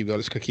want to keep going?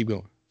 Let's keep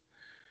going.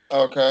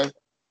 Okay.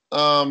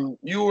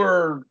 You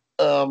were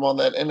on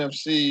that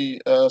NFC.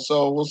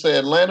 So we'll say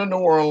Atlanta, New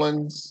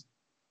Orleans,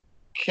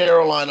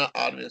 Carolina,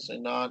 obviously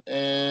not,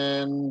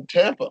 and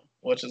Tampa,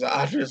 which is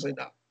obviously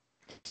not.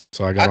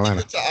 So I got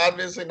Atlanta. Think it's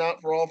obviously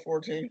not for all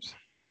 4 teams.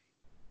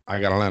 I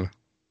got Atlanta.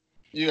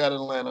 You got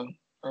Atlanta.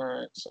 All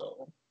right.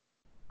 So.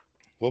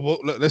 Well,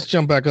 let's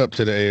jump back up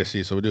to the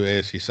AFC. So we'll do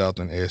AFC South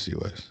and AFC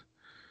West.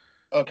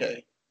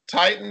 Okay.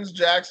 Titans,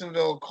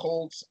 Jacksonville,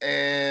 Colts,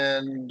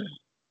 and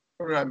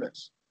what did I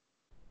miss?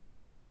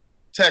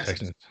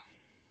 Texans.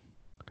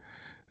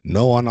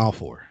 No on all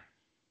 4.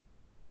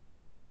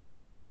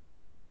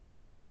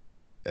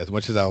 As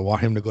much as I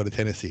want him to go to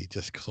Tennessee,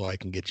 just so I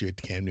can get you a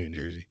Cam Newton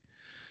jersey.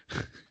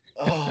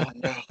 Oh,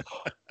 no.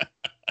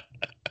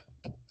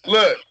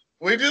 Look,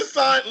 we just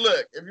signed.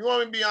 Look, if you want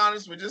me to be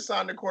honest, we just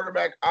signed a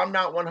quarterback I'm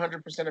not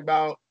 100%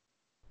 about.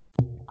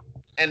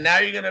 And now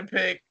you're going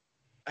to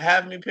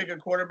have me pick a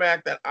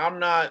quarterback that I'm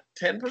not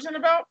 10%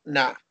 about?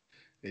 Nah.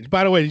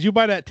 By the way, did you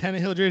buy that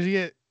Tannehill jersey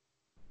yet?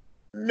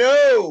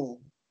 No,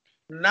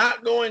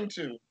 not going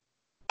to.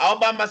 I'll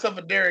buy myself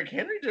a Derrick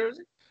Henry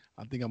jersey.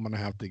 I think I'm gonna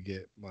have to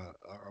get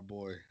our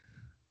boy.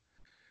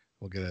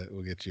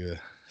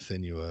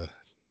 Send you a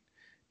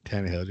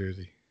Tannehill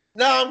jersey.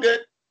 No, I'm good.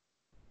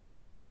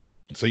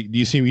 So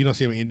you don't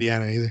see him in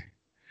Indiana either?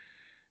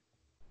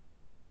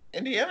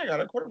 Indiana got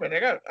a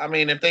quarterback.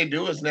 If they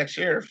do, it's next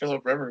year,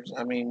 Phillip Rivers.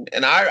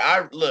 And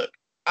I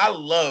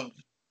love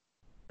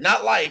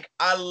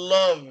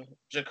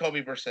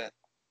Jacoby Brissett.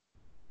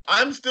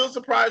 I'm still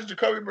surprised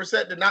Jacoby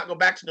Brissett did not go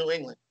back to New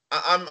England.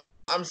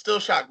 I'm still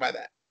shocked by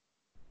that.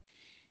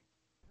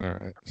 All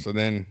right. So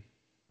then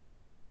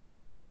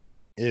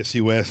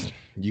AFC West,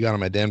 you got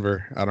him at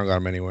Denver. I don't got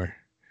him anywhere.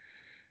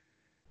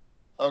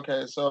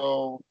 Okay,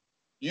 so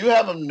you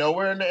have him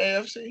nowhere in the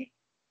AFC?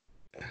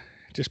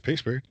 Just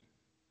Pittsburgh.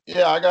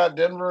 Yeah, I got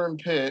Denver and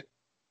Pitt.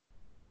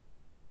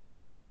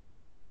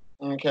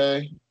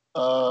 Okay.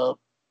 We'll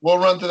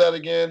run through that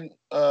again.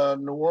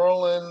 New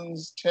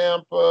Orleans,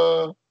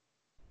 Tampa,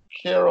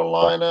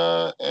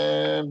 Carolina,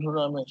 and who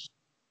did I miss?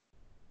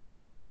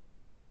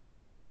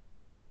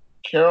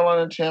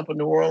 Carolina, Tampa,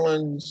 New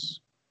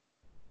Orleans.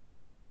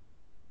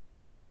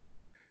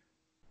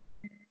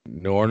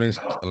 New Orleans,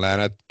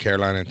 Atlanta,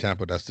 Carolina, and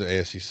Tampa. That's the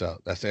AFC South.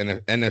 That's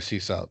the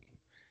NFC South.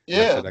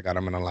 Yeah. I got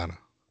them in Atlanta.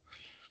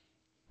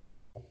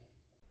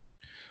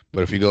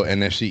 But if you go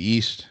NFC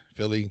East,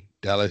 Philly,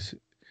 Dallas,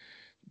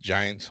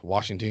 Giants,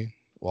 Washington.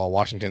 Well,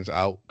 Washington's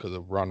out because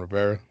of Ron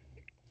Rivera.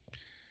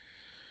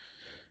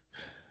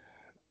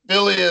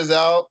 Philly is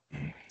out,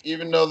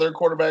 even though their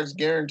quarterback's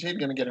guaranteed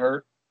going to get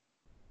hurt.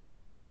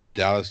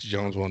 Dallas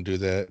Jones won't do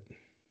that.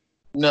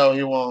 No,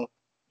 he won't.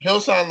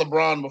 He'll sign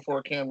LeBron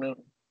before Cam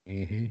Newton.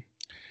 Mm-hmm.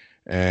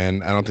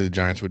 And I don't think the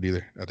Giants would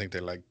either. I think they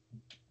like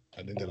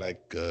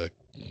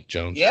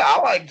Jones. Yeah,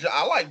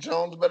 I like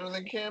Jones better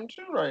than Cam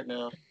too right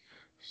now.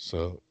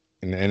 So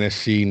in the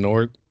NFC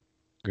North,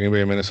 Green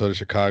Bay, Minnesota,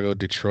 Chicago,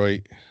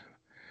 Detroit.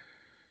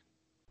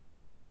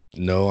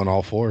 No on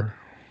all four.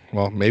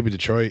 Well, maybe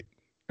Detroit.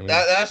 I mean,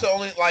 that's the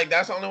only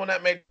one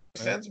that makes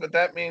sense. But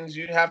that means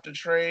you'd have to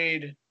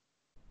trade.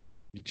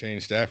 You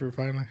change Stafford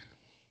finally.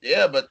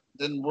 Yeah, but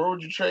then where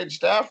would you trade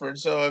Stafford?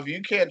 So if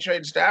you can't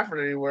trade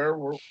Stafford anywhere,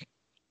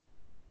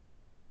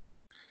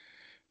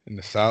 in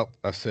the South,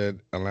 I said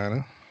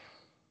Atlanta.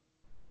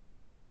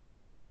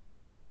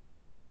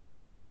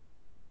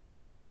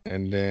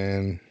 And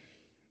then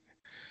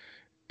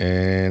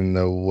in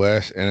the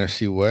West,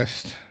 NFC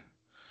West.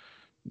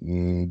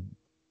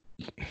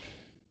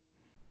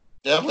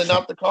 Definitely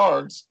not the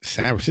Cards.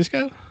 San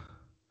Francisco?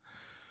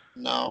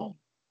 No.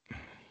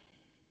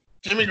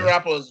 Jimmy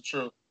Garoppolo is the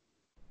truth.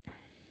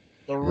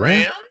 The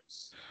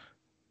Rams?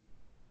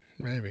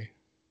 Maybe.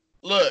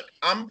 Look,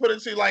 I'm going to put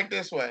it to you like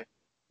this way.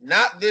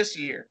 Not this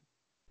year.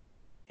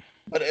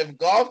 But if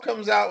Goff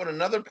comes out with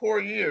another poor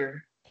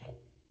year,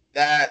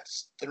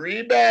 that's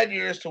 3 bad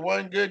years to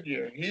 1 good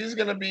year. He's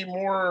going to be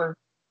more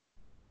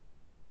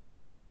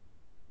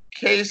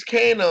Case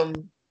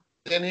Keenum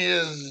than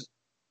his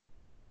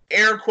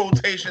air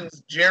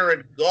quotations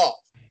Jared Goff.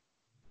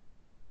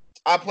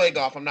 I play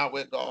golf. I'm not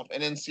with golf.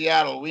 And in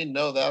Seattle, we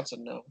know that's a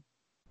no.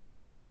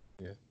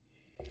 Yeah.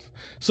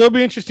 So it'll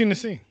be interesting to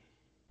see.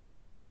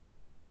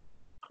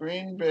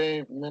 Green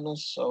Bay,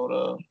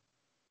 Minnesota.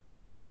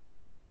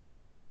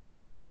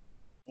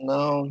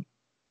 No.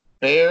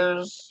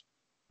 Bears.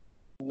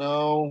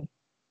 No.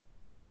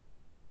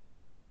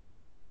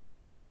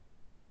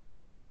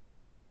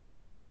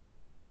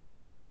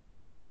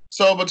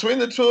 So between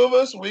the two of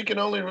us, we can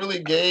only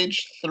really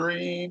gauge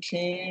 3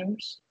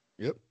 teams.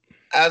 Yep.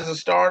 As a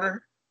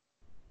starter.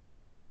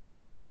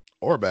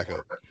 Or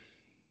backup.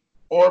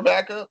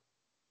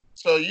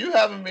 So you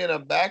haven't been a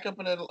backup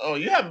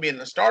you haven't been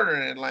the starter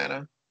in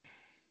Atlanta.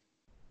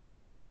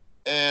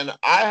 And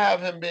I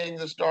have him being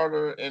the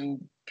starter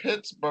in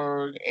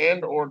Pittsburgh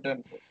and or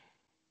Denver.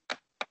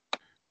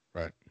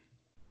 Right.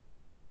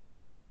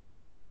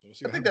 I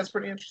think that's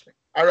pretty interesting.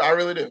 I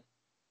really do.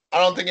 I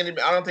don't think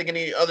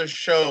any other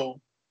show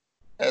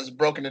has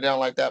broken it down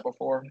like that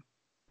before.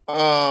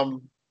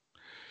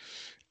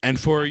 And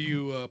for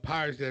you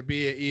pirates that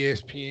be at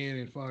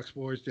ESPN and Fox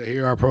Sports that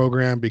hear our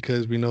program,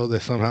 because we know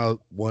that somehow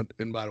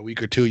in about a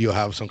week or two you'll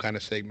have some kind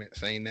of segment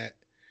saying that.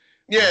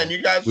 Yeah, and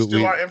you guys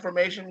steal our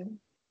information.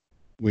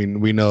 We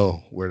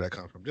know where that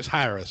comes from. Just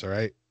hire us, all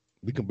right?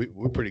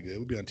 We're pretty good.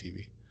 We'll be on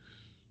TV.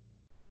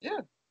 Yeah.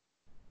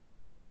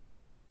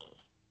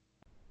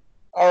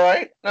 All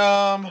right.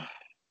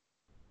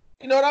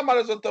 You know what? I might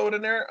as well throw it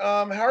in there.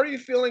 How are you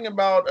feeling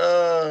about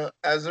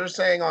as they're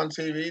saying on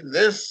TV,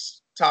 this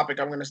topic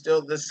I'm going to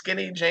steal, the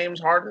skinny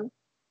James Harden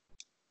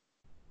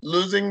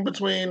losing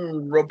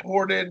between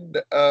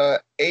reported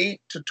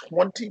 8 to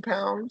 20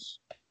 pounds,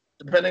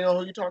 depending on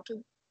who you talk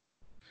to?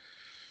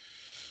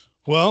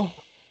 Well,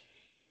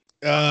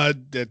 they're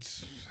going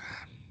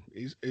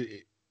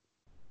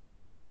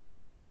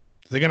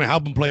to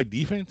help him play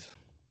defense?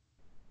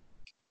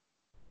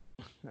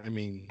 I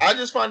mean, I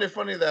just find it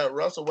funny that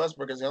Russell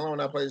Westbrook is the only one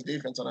that plays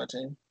defense on our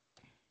team.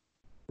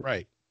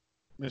 Right.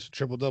 Mr.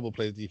 Triple-Double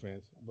plays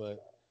defense,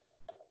 but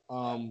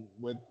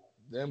with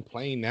them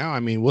playing now, I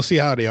mean, we'll see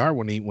how they are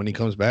when he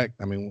comes back.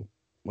 I mean,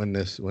 when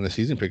the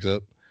season picks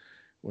up,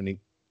 when he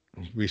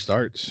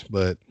restarts.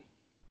 But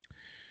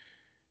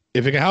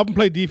if it can help him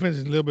play defense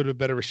in a little bit of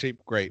better shape,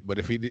 great. But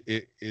if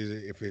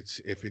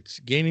it's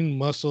gaining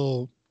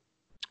muscle,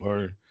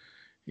 or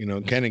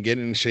kind of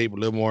getting in shape a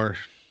little more,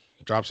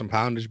 drop some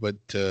poundage, but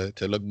to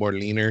look more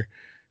leaner,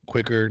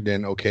 quicker,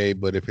 then okay.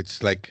 But if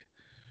it's like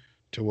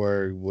to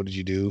where, what did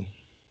you do?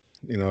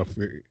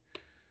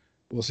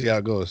 We'll see how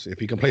it goes. If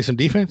he can play some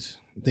defense,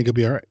 I think he'll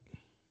be all right.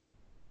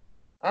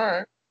 All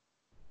right.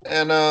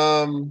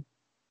 And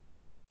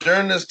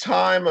during this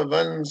time of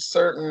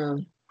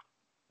uncertain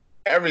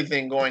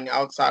everything going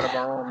outside of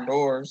our own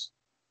doors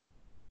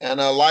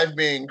and life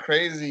being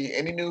crazy,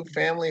 any new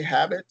family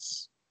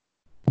habits?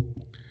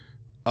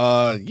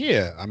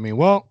 Yeah. I mean,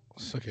 well,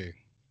 it's okay.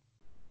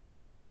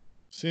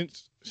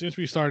 Since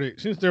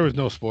there was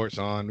no sports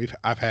on,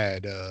 I've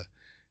had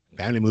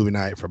family movie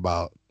night for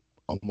about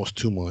almost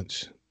 2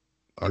 months.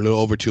 A little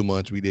over 2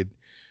 months. We did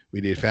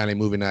family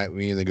movie night.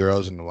 Me and the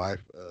girls and the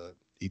wife.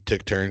 He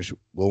took turns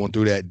going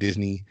through that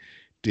Disney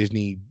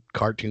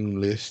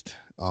cartoon list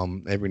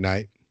every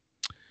night.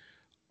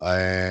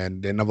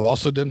 And then I've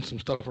also done some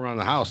stuff around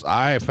the house.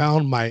 I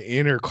found my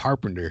inner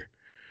carpenter.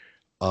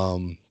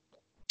 I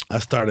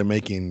started a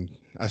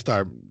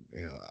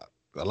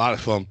lot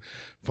of fun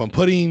from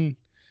putting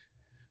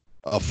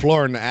a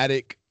floor in the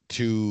attic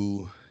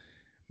to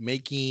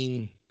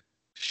making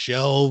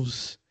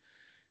shelves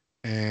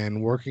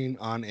and working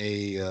on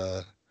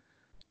a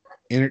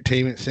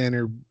entertainment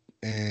center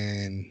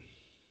and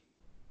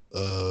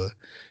uh,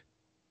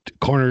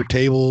 corner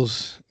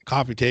tables,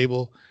 coffee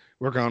table,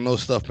 working on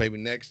those stuff maybe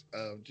next.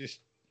 Just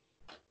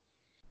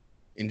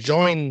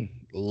enjoying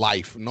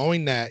life,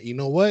 knowing that, you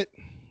know what,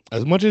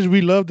 as much as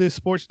we love this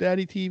Sports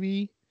Daddy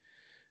TV,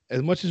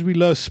 as much as we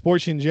love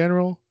sports in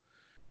general,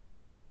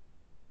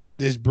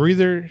 this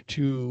breather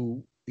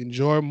to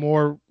enjoy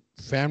more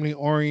family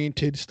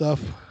oriented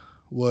stuff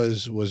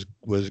was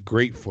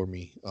great for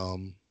me.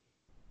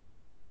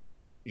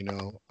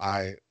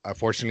 I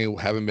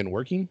fortunately haven't been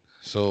working,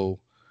 so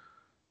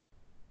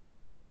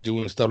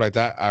doing stuff like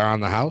that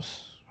around the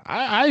house.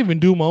 I even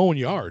do my own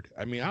yard.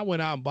 I mean, I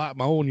went out and bought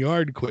my own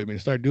yard equipment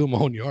and started doing my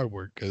own yard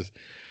work because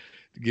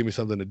to give me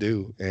something to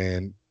do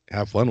and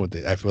have fun with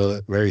it. I feel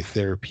it very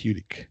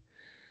therapeutic.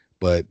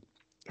 But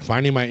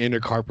finding my inner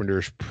carpenter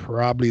is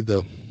probably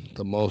the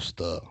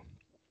most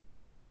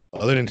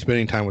other than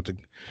spending time with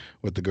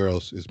the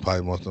girls is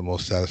probably the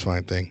most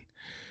satisfying thing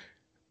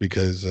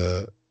because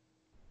I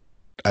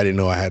didn't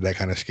know I had that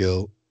kind of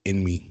skill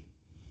in me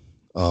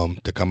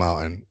to come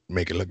out and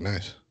make it look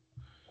nice.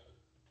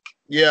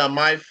 Yeah,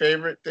 my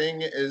favorite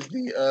thing is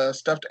the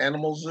stuffed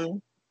animal zoo.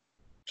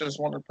 Just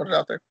want to put it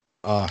out there.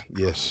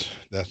 Yes,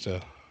 that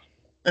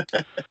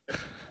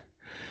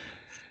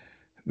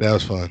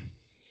was fun.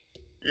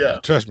 Yeah.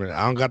 Trust me,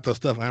 I don't got those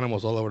stuffed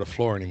animals all over the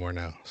floor anymore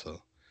now.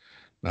 So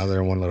now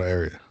they're in one little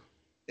area.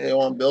 You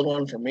want to build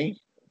one for me?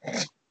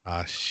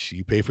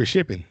 You pay for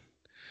shipping.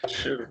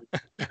 Sure.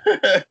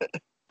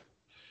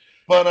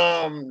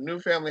 But new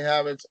family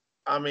habits.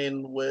 I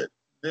mean, with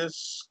this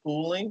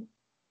schooling,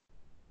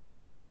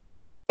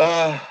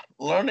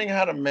 learning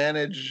how to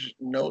manage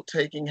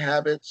note-taking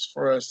habits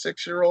for a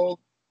 6-year-old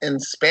in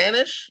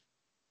Spanish,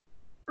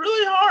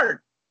 really hard.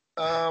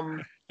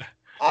 Um,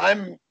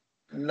 I'm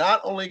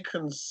not only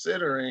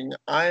considering,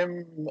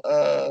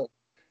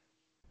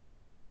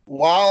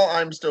 while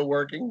I'm still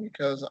working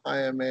because I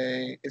am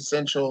a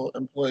essential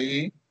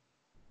employee,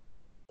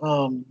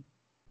 um,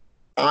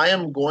 I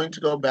am going to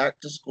go back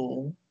to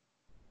school,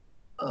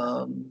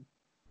 um,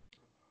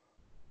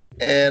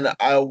 and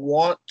I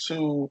want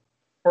to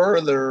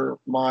further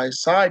my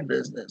side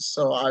business.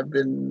 So I've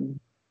been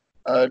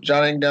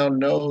jotting down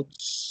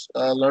notes,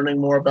 learning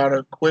more about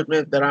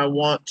equipment that I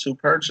want to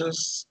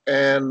purchase,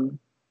 and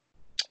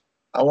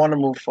I want to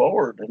move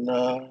forward. And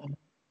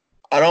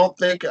I don't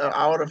think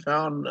I would have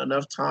found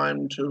enough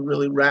time to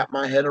really wrap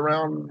my head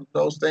around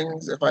those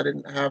things if I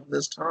didn't have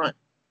this time.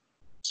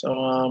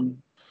 So,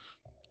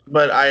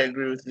 but I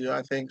agree with you.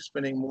 I think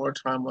spending more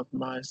time with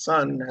my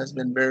son has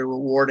been very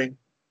rewarding.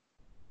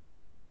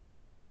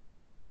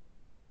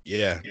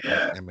 Yeah,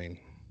 Yeah. I mean,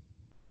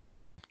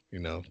 you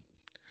know,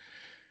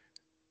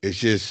 it's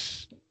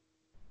just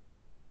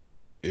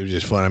it was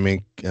just fun. I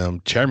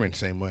mean, Chairman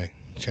same way.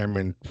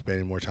 Chairman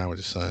spending more time with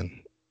his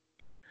son.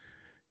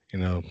 You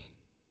know,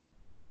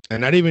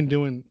 and not even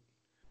doing,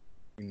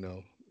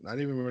 not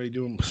even really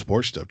doing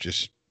sports stuff.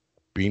 Just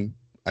being,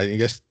 I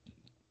guess,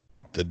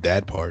 the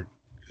dad part,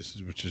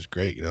 which is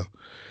great.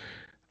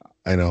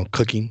 I know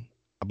cooking.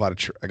 I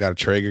got a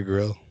Traeger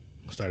grill.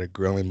 Started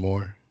grilling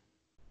more.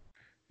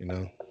 You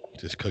know,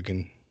 just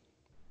cooking,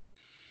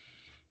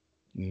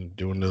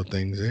 doing little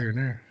things there and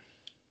there.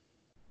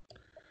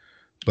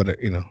 But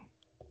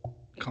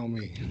call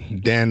me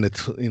Dan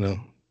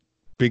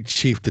Big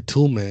Chief the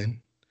Tool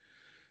Man.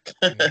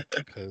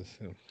 Because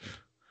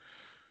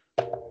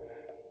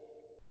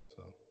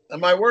so That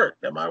might work.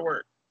 That might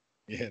work.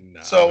 yeah,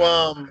 no.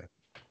 So,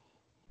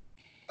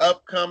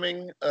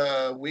 upcoming,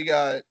 we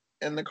got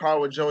In the Car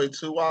with Joey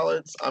Two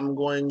Wallets. I'm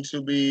going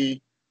to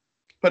be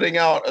putting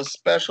out a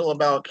special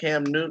about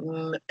Cam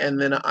Newton, and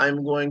then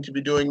I'm going to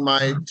be doing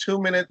my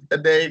 2 minute a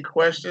day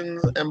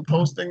questions and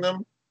posting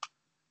them.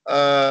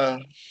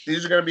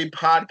 These are going to be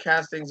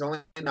podcastings only,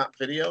 not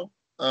video.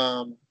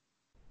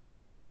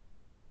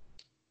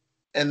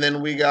 And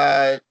then we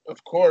got,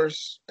 of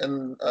course,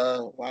 and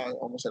wow, I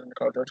almost said In the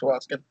Car with George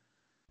Watson.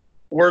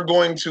 We're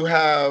going to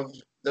have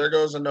There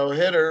Goes a No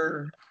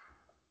Hitter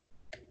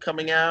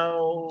coming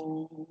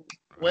out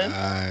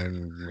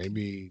when?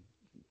 Maybe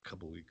a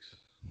couple weeks.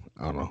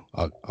 I don't know.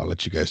 I'll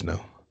let you guys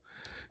know.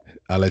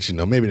 I'll let you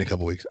know. Maybe in a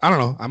couple weeks. I don't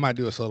know. I might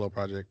do a solo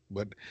project,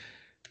 but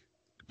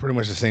pretty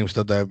much the same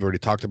stuff that I've already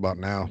talked about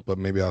now. But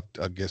maybe I'll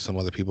get some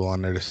other people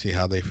on there to see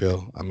how they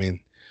feel. I mean,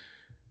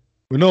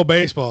 we know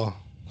baseball.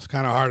 It's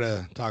kind of hard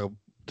to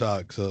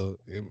talk. So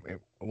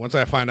once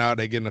I find out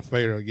they get a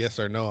fair yes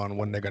or no on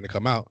when they're going to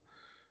come out,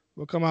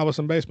 we'll come out with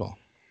some baseball.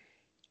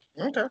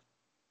 Okay.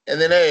 And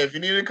then, hey, if you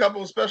need a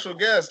couple of special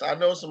guests, I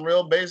know some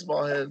real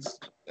baseball heads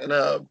and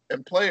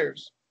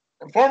players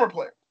and former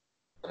players.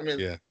 I mean,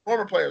 Yeah.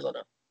 former players I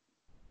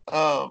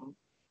know.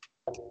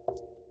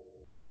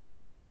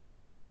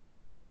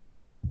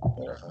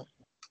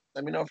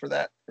 Let me know for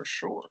that for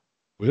sure.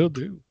 Will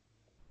do.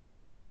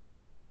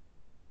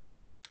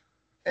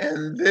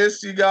 And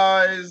this, you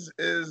guys,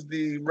 is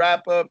the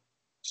wrap up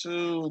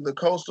to the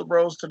Coastal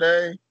Bros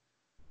today.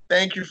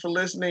 Thank you for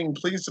listening.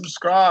 Please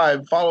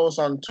subscribe. Follow us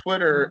on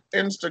Twitter,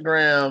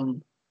 Instagram,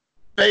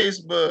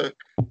 Facebook.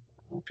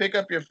 Pick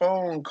up your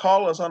phone.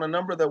 Call us on a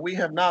number that we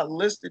have not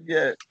listed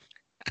yet.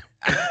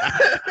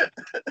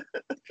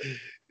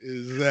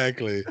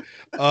 Exactly.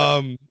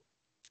 I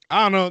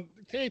don't know.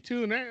 Stay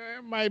tuned.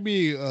 There might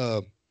be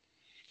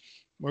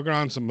working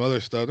on some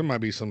other stuff. There might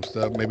be some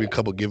stuff, maybe a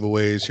couple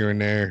giveaways here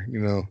and there.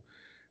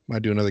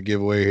 Might do another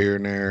giveaway here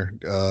and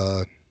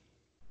there.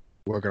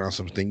 Working on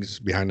some things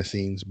behind the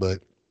scenes,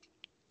 but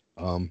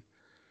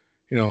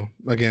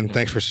again,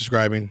 thanks for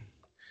subscribing.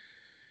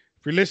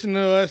 If you're listening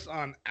to us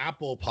on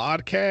Apple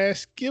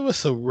Podcasts, give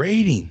us a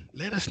rating.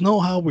 Let us know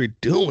how we're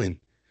doing.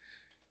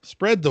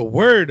 Spread the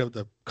word of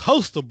the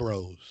Coastal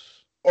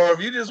Bros. Or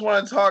if you just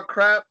want to talk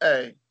crap,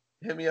 hey,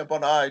 hit me up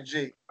on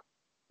IG.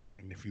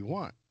 And if you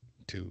want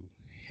to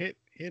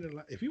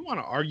if you want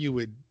to argue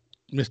with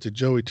Mr.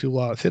 Joey Two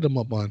Wilds, hit him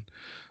up on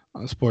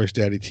Sports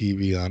Daddy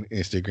TV on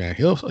Instagram.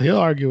 He'll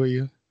argue with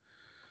you.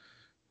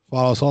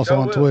 Follow us also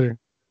on Twitter.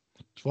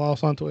 Follow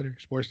us on Twitter,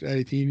 Sports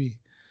Daddy TV.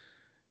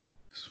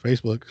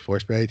 Facebook,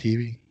 Sports Daddy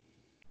TV.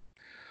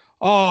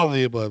 All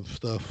the above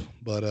stuff.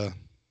 But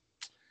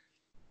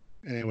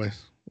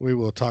anyways, we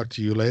will talk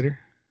to you later.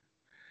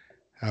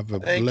 Have a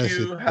blessed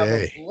day. Have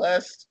a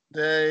blessed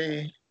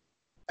day.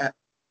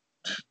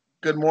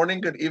 Good morning,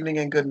 good evening,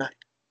 and good night.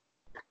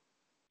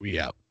 We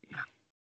out.